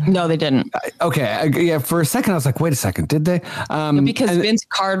 No, they didn't. Okay. Yeah. For a second, I was like, wait a second. Did they? Because Vince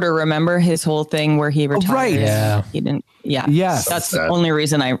Carter, remember his whole thing where he retired? Right. Yeah. He didn't. Yeah. Yes. That's the only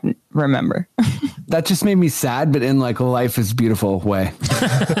reason I remember. That just made me sad, but in like a life is beautiful way.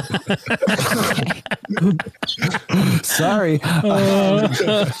 Sorry.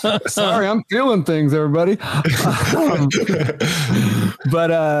 Sorry. I'm feeling things, everybody.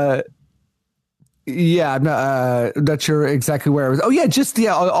 Yeah, I'm not sure exactly where I was. Oh yeah,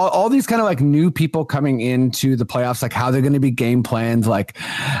 all these kind of like new people coming into the playoffs, like how they're going to be game planned. Like,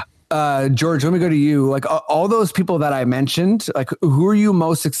 George, let me go to you. Like all those people that I mentioned, like who are you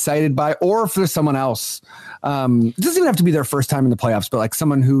most excited by, or if there's someone else, it doesn't even have to be their first time in the playoffs, but like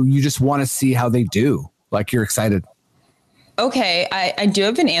someone who you just want to see how they do. Like you're excited. Okay, I do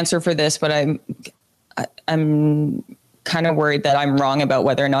have an answer for this, but I'm kind of worried that I'm wrong about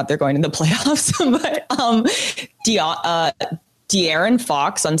whether or not they're going to the playoffs. But De'Aaron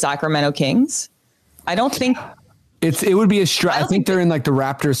Fox on Sacramento Kings. I don't think it would be a stretch. I think they're in like the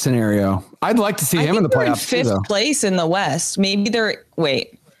Raptors scenario. I'd like to see him in the playoffs. They're in fifth place in the West. Maybe they're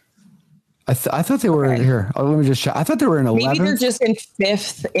I thought they were here. Oh, let me just check. I thought they were in 11th. Maybe they're just in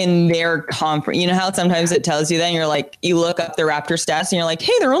fifth in their conference. You know how sometimes it tells you that, and you're like, you look up the Raptor stats and you're like,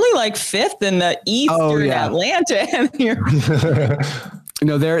 hey, they're only like fifth in the East or in Atlanta. And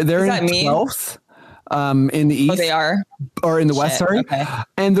no, they're in 12th in the East. Oh, they are? Or in the West, sorry. Okay.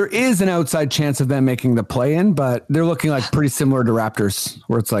 And there is an outside chance of them making the play-in, but they're looking like pretty similar to Raptors,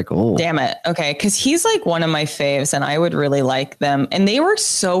 where it's like, oh. Damn it. Okay, because he's like one of my faves, and I would really like them. And they were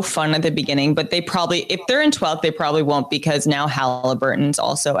so fun at the beginning, but they probably, if they're in 12th, they probably won't because now Halliburton's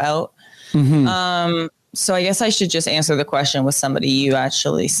also out. Mm-hmm. So I guess I should just answer the question with somebody you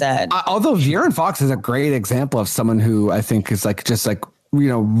actually said. Although De'Aaron Fox is a great example of someone who I think is like just like, you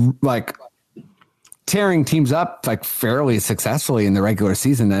know, like tearing teams up like fairly successfully in the regular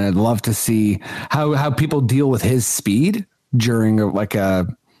season. And I'd love to see how people deal with his speed during like a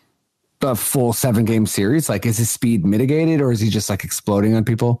full 7-game series. Like, is his speed mitigated or is he just like exploding on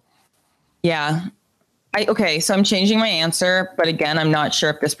people? Yeah. Okay. So I'm changing my answer, but again, I'm not sure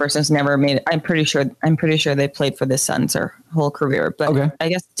if this person's never made it. I'm pretty sure they played for the Suns their whole career, but okay. I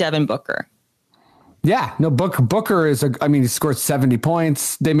guess Devin Booker. Yeah, no, Booker is he scored 70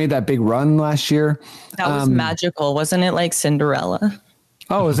 points. They made that big run last year. That was magical. Wasn't it like Cinderella?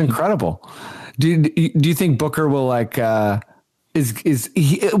 Oh, it was incredible. Do you think Booker will like, well,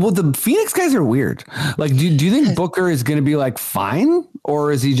 the Phoenix guys are weird. Like, do you think Booker is going to be like fine,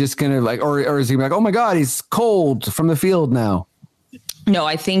 or is he just going to like, or is he like, oh my God, he's cold from the field now? No,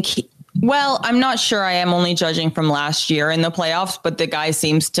 I think I'm not sure. I am only judging from last year in the playoffs, but the guy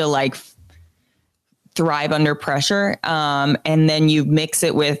seems to like thrive under pressure. And then you mix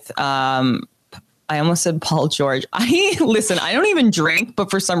it with, I almost said Paul George. I don't even drink,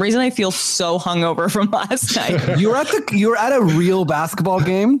 but for some reason I feel so hungover from last night. You were at a real basketball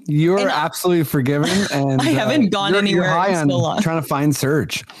game. You're absolutely forgiven. And I haven't gone anywhere you're high in so long. Trying to find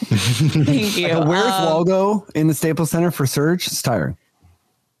Serge. Thank you. Like, where's Waldo in the Staples Center for Serge? It's tiring.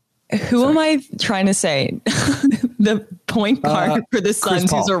 Who am I trying to say? The point guard for the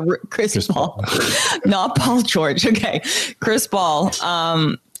Suns, who's a Chris Paul, not Paul George. Okay, Chris Paul.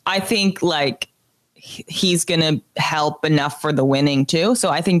 I think like he's going to help enough for the winning too. So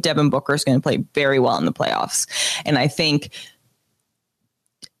I think Devin Booker is going to play very well in the playoffs, and I think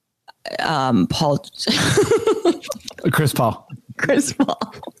Chris Paul is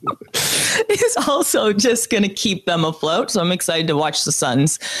also just going to keep them afloat. So I'm excited to watch the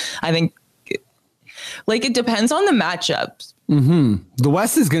Suns. I think like it depends on the matchups. Mm-hmm. The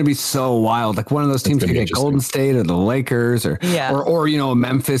West is going to be so wild. Like one of those teams could get Golden State or the Lakers or you know, a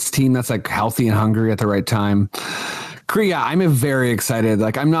Memphis team that's like healthy and hungry at the right time. Yeah, I'm very excited.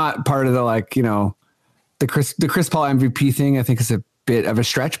 Like I'm not part of the like, you know, the Chris Paul MVP thing. I think is a bit of a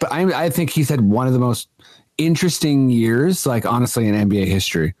stretch, but I think he's had one of the most interesting years, like honestly, in NBA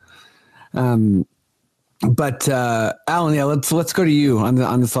history. But Alan, yeah, let's go to you on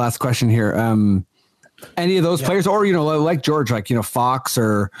this last question here. Any of those players, or you know, like George, like you know, Fox,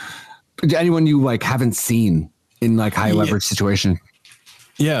 or anyone you like haven't seen in like high leverage situation?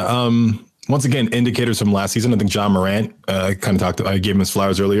 Yeah. Once again, indicators from last season. I think John Morant I gave him his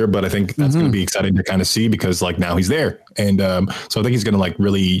flowers earlier, but I think that's going to be exciting to kind of see because like now he's there. And so I think he's going to like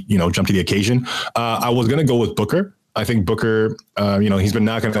really, you know, jump to the occasion. I was going to go with Booker. I think Booker, you know, he's been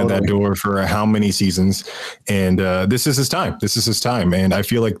knocking at that door for how many seasons, and this is his time. This is his time. And I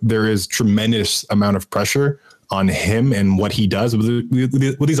feel like there is tremendous amount of pressure on him and what he does with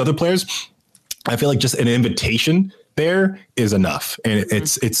these other players. I feel like just an invitation there is enough. And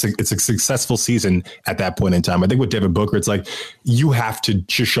it's a successful season at that point in time. I think with Devin Booker, it's like, you have to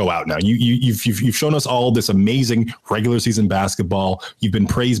just show out now. You've shown us all this amazing regular season basketball. You've been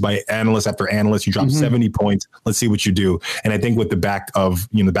praised by analyst after analyst. You dropped 70 points. Let's see what you do. And I think with the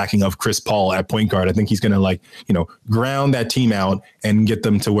backing of Chris Paul at point guard, I think he's going to like, you know, ground that team out and get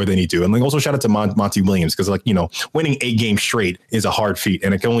them to where they need to. And like also shout out to Monty Williams, because like, you know, winning 8 games straight is a hard feat.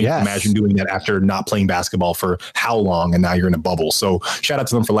 And I can only imagine doing that after not playing basketball for how long, and now you're in a bubble. So shout out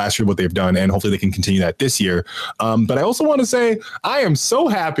to them for last year, what they've done, and hopefully they can continue that this year. But I also want to say I am so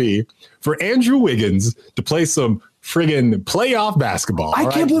happy for Andrew Wiggins to play some friggin' playoff basketball. I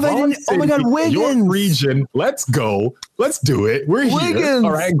can't believe I didn't. Oh my God, Wiggins. Your region. Let's go. Let's do it. We're here.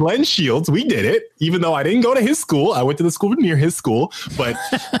 All right. Glenn Shields. We did it. Even though I didn't go to his school. I went to the school near his school. But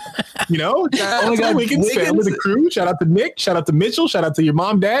You know, shout out to the Wiggins family, the crew. Shout out to Nick. Shout out to Mitchell. Shout out to your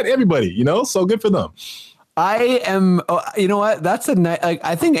mom, dad, everybody. You know, so good for them. I am, you know what? That's a nice,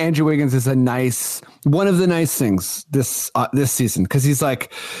 I think Andrew Wiggins is one of the nice things this season. Cause he's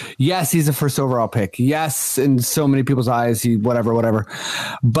like, yes, he's a first overall pick. Yes. In so many people's eyes, whatever,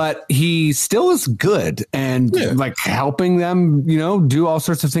 but he still is good and like helping them, you know, do all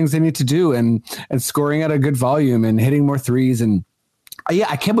sorts of things they need to do and scoring at a good volume and hitting more threes. And yeah,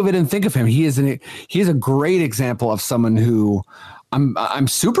 I can't believe I didn't think of him. He is a great example of someone who I'm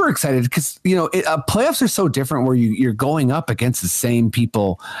super excited because, you know, playoffs are so different where you're going up against the same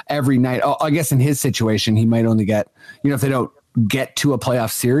people every night. Oh, I guess in his situation, he might only get, you know, if they don't get to a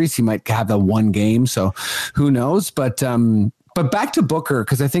playoff series, he might have the one game. So who knows? But back to Booker,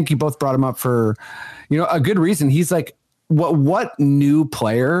 because I think you both brought him up for, you know, a good reason. He's like, what new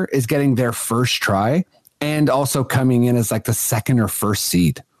player is getting their first try and also coming in as like the second or first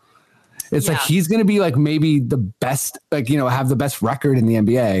seed? It's like he's going to be like maybe the best, like, you know, have the best record in the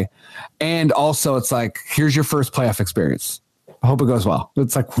NBA. And also it's like, here's your first playoff experience. I hope it goes well.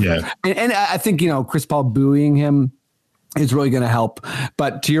 It's like, and I think, you know, Chris Paul booing him is really going to help.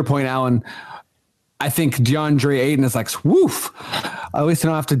 But to your point, Alan, I think DeAndre Ayton is like, woof. At least I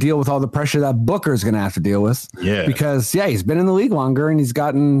don't have to deal with all the pressure that Booker is going to have to deal with. Yeah. Because he's been in the league longer and he's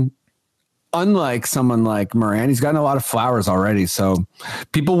gotten, unlike someone like Moran, he's gotten a lot of flowers already. So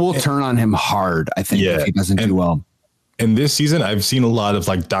people will turn on him hard, I think, if he doesn't do well. And this season, I've seen a lot of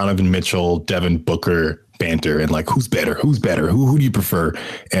like Donovan Mitchell, Devin Booker banter and like, who's better? Who do you prefer?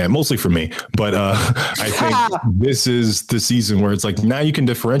 And mostly for me. But I think this is the season where it's like, now you can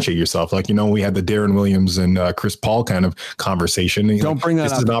differentiate yourself. Like, you know, we had the Darren Williams and Chris Paul kind of conversation. Don't bring that up.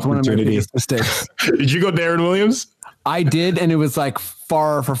 This is an opportunity. Did you go Darren Williams? I did, and it was like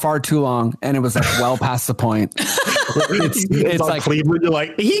far too long, and it was like well past the point. It's like Cleveland. You're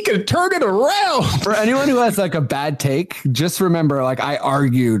like, he could turn it around. For anyone who has like a bad take, just remember, like I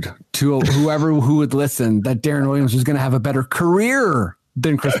argued to who would listen that Darren Williams was going to have a better career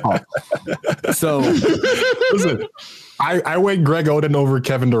than Chris Paul. So listen, I went Greg Oden over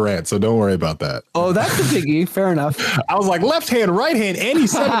Kevin Durant, so don't worry about that. Oh, that's a biggie. Fair enough. I was like left hand, right hand, and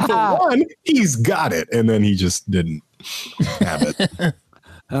he's 7'1". He's got it, and then he just didn't have it.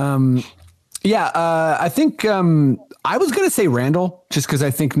 I think I was going to say Randall just because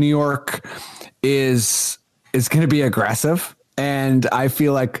I think New York is going to be aggressive. And I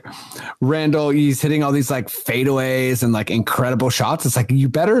feel like Randall, he's hitting all these like fadeaways and like incredible shots. It's like, you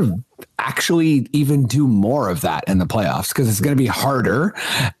better actually even do more of that in the playoffs because it's going to be harder.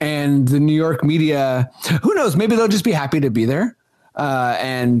 And the New York media, who knows, maybe they'll just be happy to be there.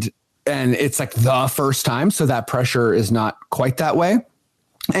 And it's like the first time. So that pressure is not quite that way.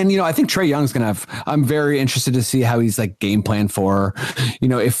 And, you know, I think Trae Young's going to I'm very interested to see how he's like game plan for, you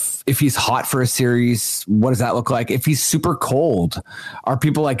know, if he's hot for a series, what does that look like? If he's super cold, are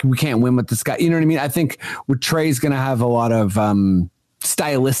people like, we can't win with this guy? You know what I mean? I think with Trae's going to have a lot of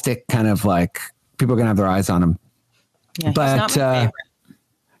stylistic kind of like people are going to have their eyes on him. Yeah, but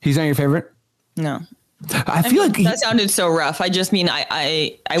he's not your favorite? No. I feel like that sounded so rough. I just mean,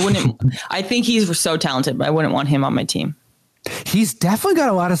 I wouldn't, I think he's so talented, but I wouldn't want him on my team. He's definitely got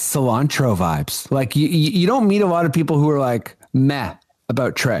a lot of cilantro vibes. Like you don't meet a lot of people who are like meh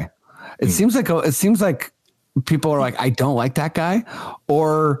about Trae. It seems like people are like, I don't like that guy,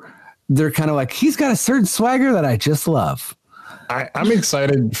 or they're kind of like, he's got a certain swagger that I just love. I'm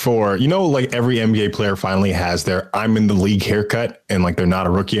excited for, you know, like every NBA player finally has their I'm in the league haircut and like they're not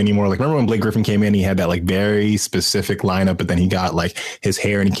a rookie anymore. Like remember when Blake Griffin came in, he had that like very specific lineup, but then he got like his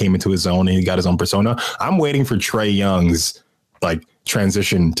hair and he came into his own and he got his own persona. I'm waiting for Trae Young's like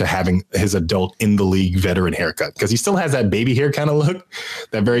transition to having his adult in the league veteran haircut because he still has that baby hair kind of look,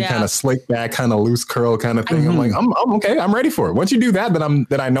 that very kind of slick back, kind of loose curl kind of thing. I'm like, I'm okay. I'm ready for it. Once you do that,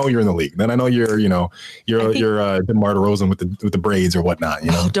 then I know you're in the league. Then I know you're DeMar DeRozan with the braids or whatnot.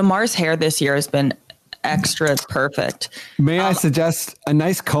 You know, DeMar's hair this year has been extra perfect. May I suggest a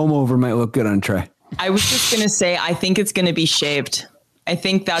nice comb over might look good on Trae? I was just gonna say I think it's gonna be shaved. I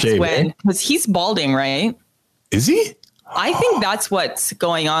think that's because he's balding, right? Is he? I think that's what's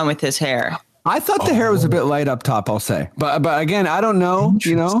going on with his hair. I thought the hair was a bit light up top, I'll say. But again, I don't know,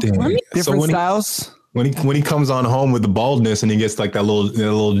 you know, different styles. When he comes on home with the baldness and he gets like that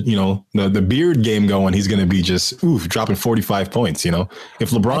little, you know, the beard game going, he's going to be just dropping 45 points. You know, if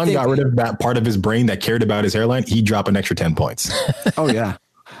LeBron got rid of that part of his brain that cared about his hairline, he'd drop an extra 10 points. Oh, yeah.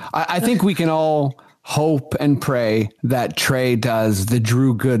 I think we can all hope and pray that Trae does the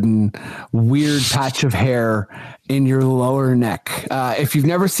Drew Gooden weird patch of hair in your lower neck. If you've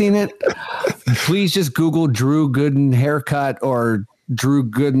never seen it, please just Google Drew Gooden haircut or Drew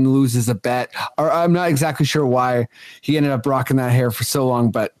Gooden loses a bet. Or I'm not exactly sure why he ended up rocking that hair for so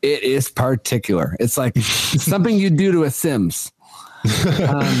long, but it is particular. It's like something you do to a Sims.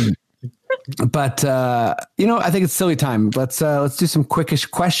 But I think it's silly time. Let's do some quickish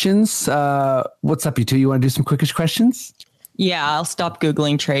questions. What's up, you two? You want to do some quickish questions? Yeah, I'll stop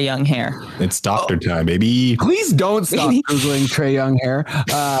Googling Trae Young hair. It's doctor time, baby. Please don't stop Googling Trae Young hair.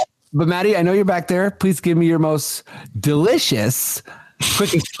 But Maddie, I know you're back there. Please give me your most delicious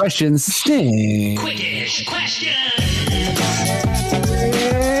quickish questions. Sting. Quickish question.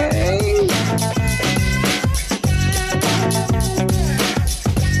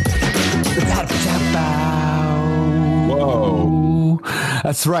 Whoa.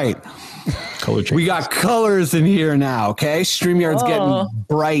 That's right. Color change. We got colors in here now, okay? StreamYard's getting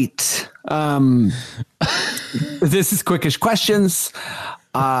bright. This is quickish questions.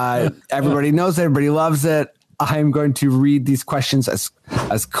 Everybody knows it. Everybody loves it. I'm going to read these questions as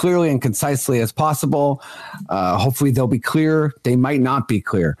clearly and concisely as possible. Hopefully they'll be clear. They might not be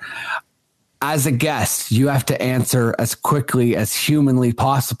clear. As a guest, you have to answer as quickly as humanly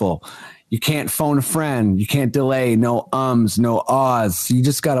possible. You can't phone a friend. You can't delay. No ums, no ahs. You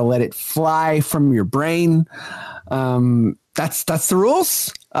just got to let it fly from your brain. That's the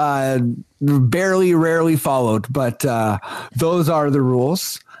rules. Rarely followed, but those are the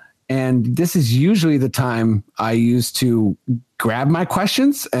rules. And this is usually the time I use to grab my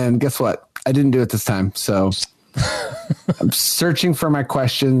questions. And guess what? I didn't do it this time. So I'm searching for my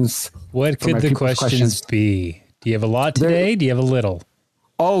questions. What could the questions be? Do you have a lot today? Do you have a little?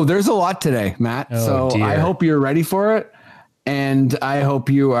 Oh, there's a lot today, Matt. Oh, so dear. I hope you're ready for it. And I hope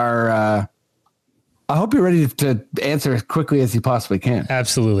you are, ready to answer as quickly as you possibly can.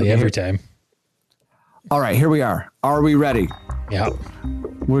 Absolutely. Okay, Every time. All right, here we are. Are we ready? Yeah.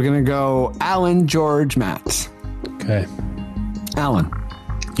 We're going to go Alan, George, Matt. Okay. Alan.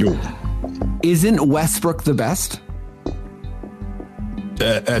 Yo. Isn't Westbrook the best?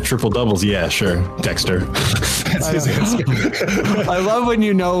 At triple doubles, yeah, sure. Dexter. That's his answer. I love when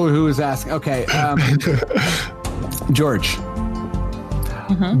you know who's asking. Okay. George.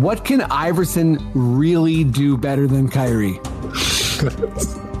 What can Iverson really do better than Kyrie?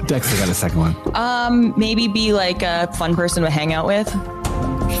 Dexter got a second one. Maybe be like a fun person to hang out with.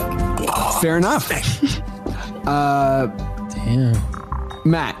 Fair enough. Damn.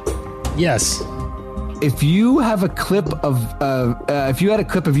 Matt. Yes. If you have a clip of, if you had a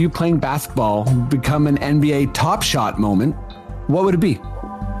clip of you playing basketball become an NBA Top Shot moment, what would it be?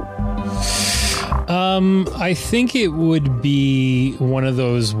 I think it would be one of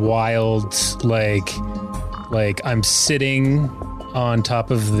those wild, like I'm sitting on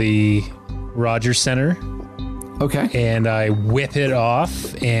top of the Rogers Center. Okay. And I whip it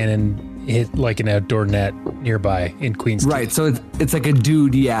off and hit like an outdoor net nearby in Queens. Right. So it's like a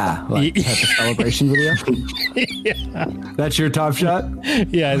dude, type of celebration video. Yeah. That's your top shot?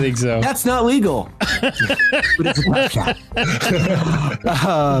 Yeah, I think so. That's not legal. But it's a top shot.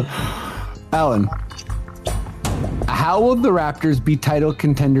 Alan, how will the Raptors be title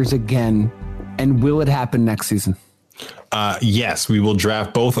contenders again, and will it happen next season? Yes, we will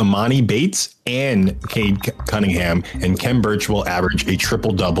draft both Amani Bates and Cade Cunningham, and Kem Birch will average a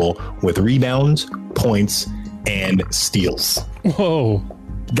triple-double with rebounds, points, and steals. Whoa.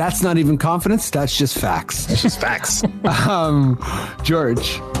 That's not even confidence. That's just facts. That's just facts.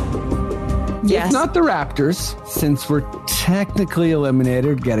 George. Yes. If not the Raptors, since we're technically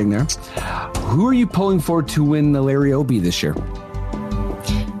eliminated, getting there, who are you pulling for to win the Larry Obie this year?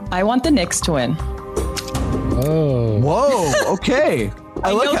 I want the Knicks to win. Oh. Whoa. Okay.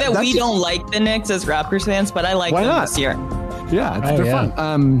 I know that we don't like the Knicks as Raptors fans, but I like them this year. Yeah, they're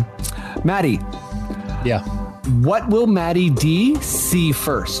fun. Maddie. Yeah. What will Maddie D see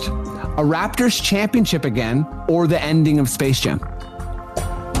first? A Raptors championship again, or the ending of Space Jam?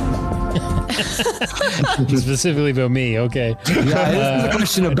 Specifically about me. Okay. Yeah, this is a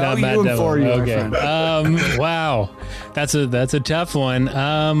question about you and for you, my friend. Wow. That's a tough one.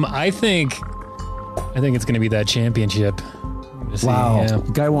 I think it's going to be that championship. Wow. Yeah.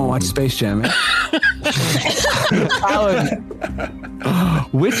 The guy won't watch Space Jam. Alan,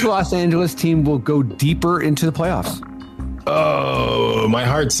 which Los Angeles team will go deeper into the playoffs? Oh, my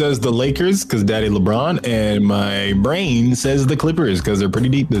heart says the Lakers because Daddy LeBron, and my brain says the Clippers because they're pretty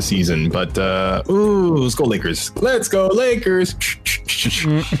deep this season. But let's go Lakers. Let's go Lakers.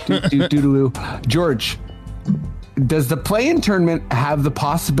 George, does the play-in tournament have the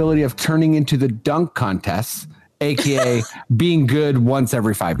possibility of turning into the dunk contest, aka being good once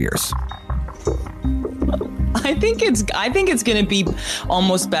every 5 years? I I think it's going to be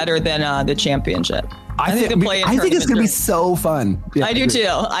almost better than the championship. I think it's going to be so fun. Yeah, I do too.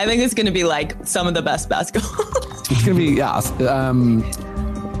 I think it's going to be like some of the best basketball. It's going to be, yeah.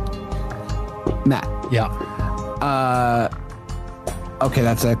 Matt. Yeah. Okay,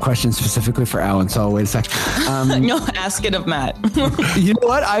 that's a question specifically for Alan, so wait a sec. No, ask it of Matt. You know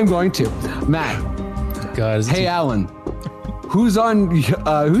what? I'm going to. Matt. God, hey, Alan. Who's on your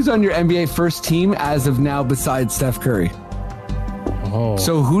NBA first team as of now besides Steph Curry? Oh.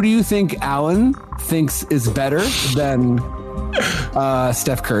 So who do you think Alan thinks is better than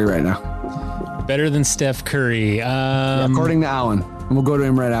Steph Curry right now? Better than Steph Curry. Yeah, according to Alan. And we'll go to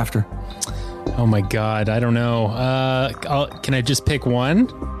him right after. Oh my God, I don't know. Can I just pick one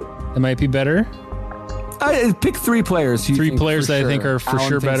that might be better? Pick three players. Three players that I think are for Alan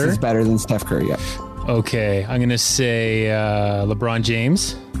sure thinks better. is better than Steph Curry. Yeah. Okay, I'm gonna say LeBron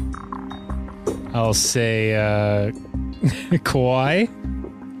James. I'll say Kawhi.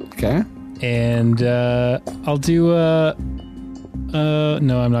 Okay. And I'll do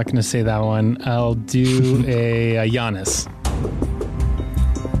no, I'm not gonna say that one. I'll do a Giannis.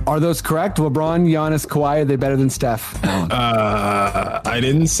 Are those correct? LeBron, Giannis, Kawhi, are they better than Steph? I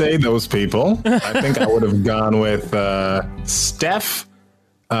didn't say those people. I think I would have gone with Steph,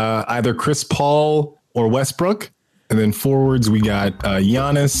 either Chris Paul or Westbrook. And then forwards, we got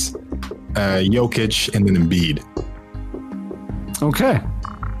Giannis, Jokic, and then Embiid. Okay.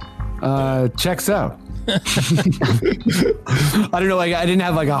 Checks out. I don't know. Like, I didn't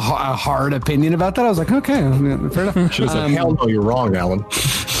have like a hard opinion about that. I was like, okay, fair enough. Should have said, hell no, you're wrong, Alan.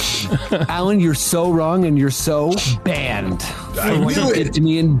 Alan, you're so wrong, and you're so banned for what you did to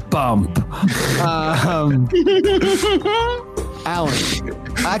me in Bump. Alan,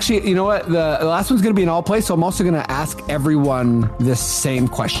 actually, you know what? The last one's going to be an all play, so I'm also going to ask everyone this same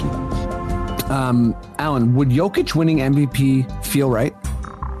question. Alan, would Jokic winning MVP feel right?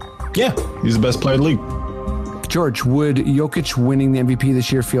 Yeah, he's the best player in the league. George, would Jokic winning the MVP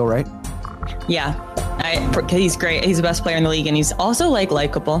this year feel right? Yeah, he's great. He's the best player in the league, and he's also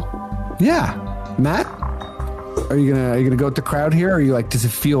likable. Yeah, Matt, are you gonna go with the crowd here, or are you like, does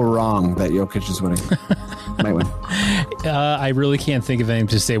it feel wrong that Jokic is winning? Might win. I really can't think of anything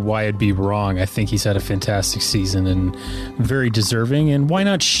to say why it'd be wrong. I think he's had a fantastic season and very deserving. And why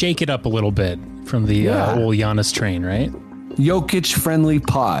not shake it up a little bit from the old Giannis train, right? Jokic friendly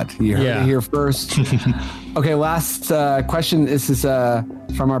pod. You heard it here first. Okay, last question. This is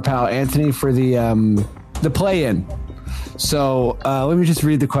from our pal Anthony for the play-in. So let me just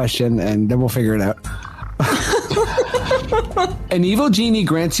read the question and then we'll figure it out. An evil genie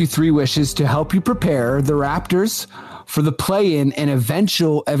grants you 3 wishes to help you prepare the Raptors for the play-in and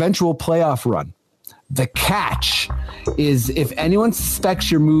eventual playoff run. The catch is if anyone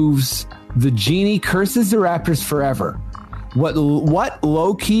suspects your moves, the genie curses the Raptors forever. What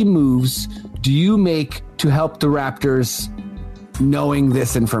low-key moves do you make to help the Raptors knowing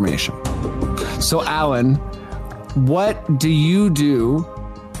this information? So, Alan, what do you do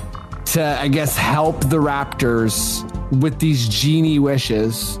to, I guess, help the Raptors with these genie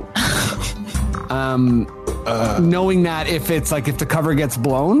wishes? Knowing that if the cover gets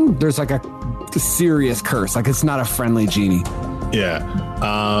blown, there's like a serious curse. Like, it's not a friendly genie. Yeah.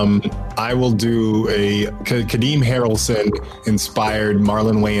 I will do a Kadeem Harrelson inspired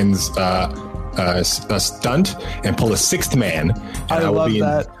Marlon Wayans a stunt and pull a 6th man. And I love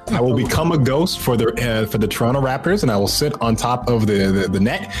that. I will become a ghost for the Toronto Raptors, and I will sit on top of the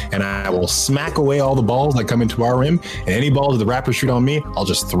net, and I will smack away all the balls that come into our rim. And any balls the Raptors shoot on me, I'll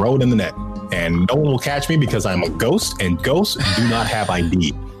just throw it in the net, and no one will catch me because I'm a ghost, and ghosts do not have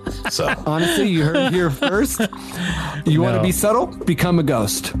ID. So honestly, you heard it here first. You want to be subtle? Become a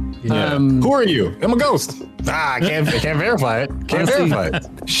ghost. Yeah. Who are you? I'm a ghost. I can't verify it. Verify it.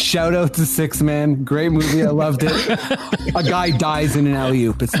 Shout out to 6 Man. Great movie. I loved it. A guy dies in an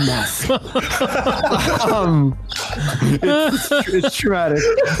alley-oop. It's a mess. It's traumatic.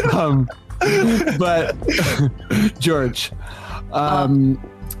 But George,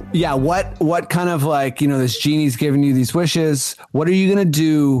 yeah, what kind of this genie's giving you these wishes? What are you going to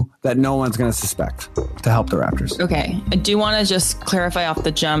do that no one's going to suspect to help the Raptors? Okay. I do want to just clarify off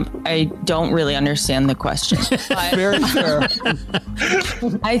the jump. I don't really understand the question. Very fair.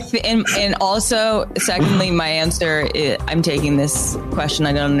 And also, secondly, my answer is I'm taking this question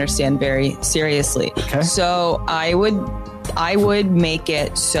I don't understand very seriously. Okay. So I would make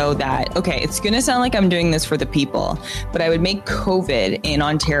it so that, okay, it's going to sound like I'm doing this for the people, but I would make COVID in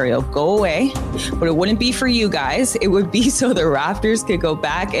Ontario go away, but it wouldn't be for you guys. It would be so the Raptors could go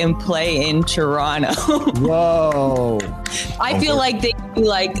back and play in Toronto. Whoa. I feel like they'd be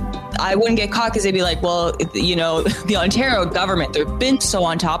like, I wouldn't get caught because they'd be like, well, you know, the Ontario government, they've been so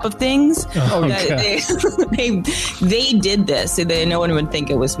on top of things that they did this. So no one would think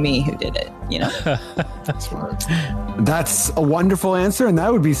it was me who did it, you know? That's a wonderful answer. And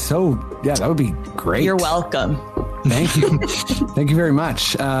that would be that would be great. You're welcome. Thank you. Thank you very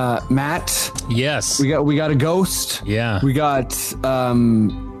much. Matt. Yes. We got a ghost. Yeah. We got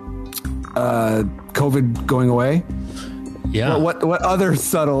COVID going away. Yeah. What other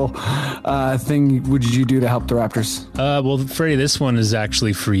subtle thing would you do to help the Raptors? Well, Freddie, this one is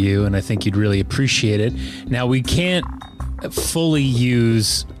actually for you, and I think you'd really appreciate it. Now, we can't fully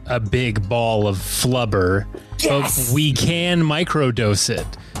use a big ball of flubber, but we can microdose it.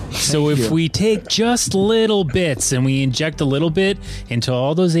 So if we take just little bits and we inject a little bit into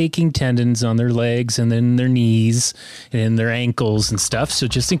all those aching tendons on their legs and then their knees and their ankles and stuff. So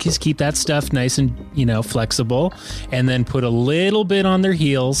just in case, keep that stuff nice and, you know, flexible, and then put a little bit on their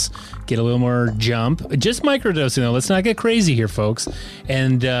heels, get a little more jump, just microdosing though. Let's not get crazy here, folks.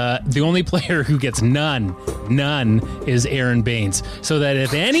 And the only player who gets none is Aaron Baines. So that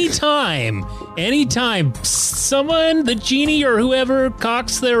if anytime someone, the genie or whoever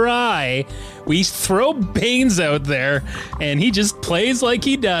cocks their eye, we throw Baines out there and he just plays like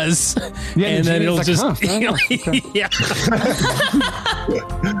he does. Yeah, and then it'll like, just, okay. yeah.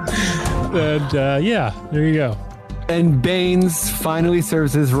 And there you go. And Baines finally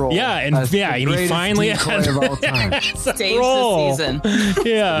serves his role. Yeah, and he finally decoy of all time. Saves the season.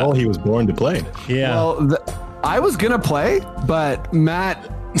 Yeah. Well, he was born to play. Yeah. Well, I was gonna play, but Matt,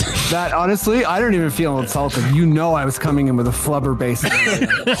 that honestly, I don't even feel insulted. You know, I was coming in with a flubber base,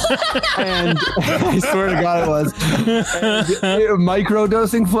 and I swear to God, it was.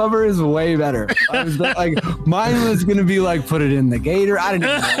 Microdosing flubber is way better. I was like, mine was gonna be like, put it in the gator. I don't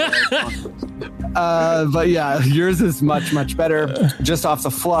know. But yeah, yours is much better. Just off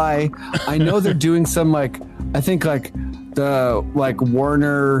the fly. I know they're doing some I think the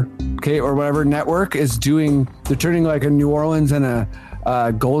Warner or whatever network is doing. They're turning a New Orleans and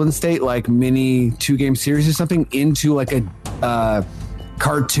a Golden State mini 2-game series or something into a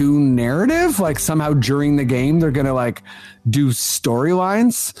cartoon narrative. Somehow during the game they're gonna do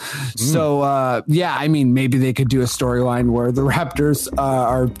storylines. So I mean, maybe they could do a storyline where the Raptors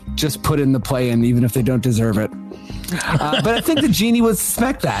are just put in the play-in even if they don't deserve it. But I think the genie would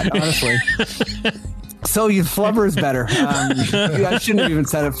suspect that, honestly. So flubber is better. I shouldn't have even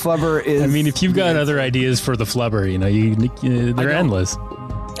said it. Flubber is. I mean, if you've got other ideas for the flubber, they're endless.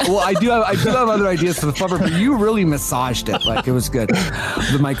 Well, I do have other ideas for the flubber, but you really massaged it. It was good.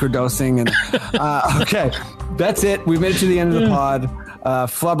 The microdosing and okay, that's it. We made it to the end of the pod.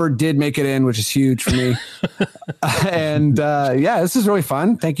 Flubber did make it in, which is huge for me. And this is really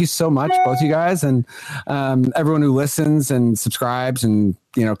fun. Thank you so much, both you guys, and everyone who listens and subscribes and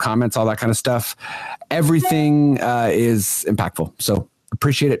comments, all that kind of stuff. Everything is impactful. So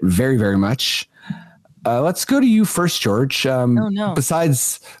appreciate it very, very much. Let's go to you first, George.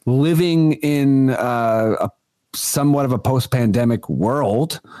 Besides living in a somewhat of a post-pandemic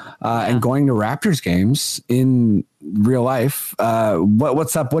world and going to Raptors games in real life,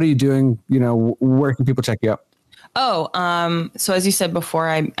 what's up? What are you doing? Where can people check you out? So as you said before,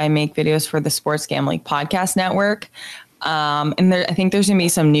 I make videos for the Sports Gambling Podcast Network. And I think there's going to be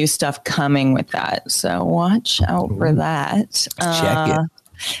some new stuff coming with that. So watch out for that. Check it.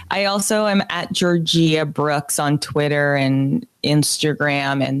 I also am at Georgea Brooks on Twitter and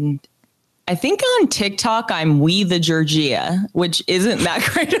Instagram. And I think on TikTok, I'm We the Georgea, which isn't that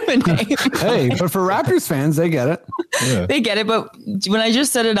great of a name. Hey, but for Raptors fans, they get it. Yeah. They get it. But when I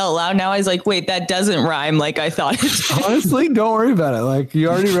just said it out loud, now I was like, wait, that doesn't rhyme like I thought it did. Honestly, don't worry about it. You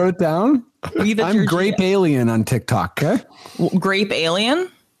already wrote it down. I'm Georgea. Grape Alien on TikTok. Okay. Grape Alien?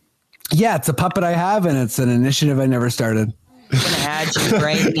 Yeah, it's a puppet I have, and it's an initiative I never started. I'm going to add you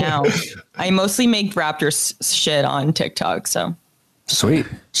right now. I mostly make Raptors shit on TikTok. So sweet.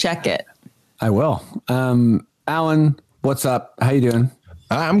 Check it. I will. Alan, what's up? How you doing?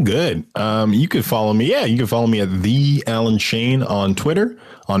 I'm good. You could follow me. Yeah, you can follow me at the Alan Shane on Twitter,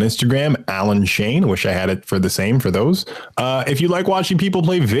 on Instagram, Alan Shane. Wish I had it for the same for those. If you like watching people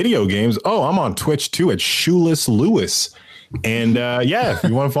play video games, I'm on Twitch too at Shoeless Lewis. And if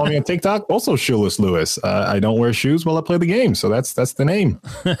you want to follow me on TikTok, also Shoeless Lewis. I don't wear shoes while I play the game, so that's the name.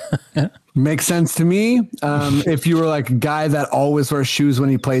 Makes sense to me. If you were a guy that always wears shoes when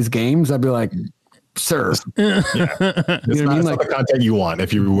he plays games, I'd be like, sir. Yeah. It's not the content you want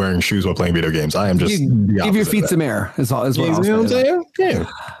if you're wearing shoes while playing video games. I am just give your feet some air is what I'll say. Yeah.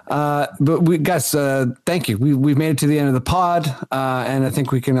 But we guys, thank you. We've made it to the end of the pod, and I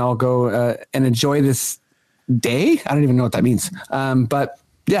think we can all go and enjoy this day. I don't even know what that means. But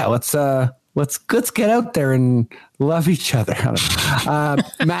yeah, let's get out there and love each other.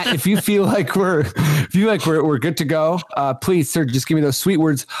 Matt, if you feel like we're good to go, please, sir, just give me those sweet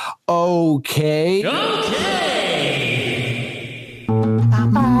words. Okay.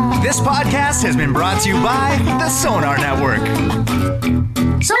 This podcast has been brought to you by the Sonar Network.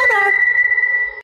 Sonar.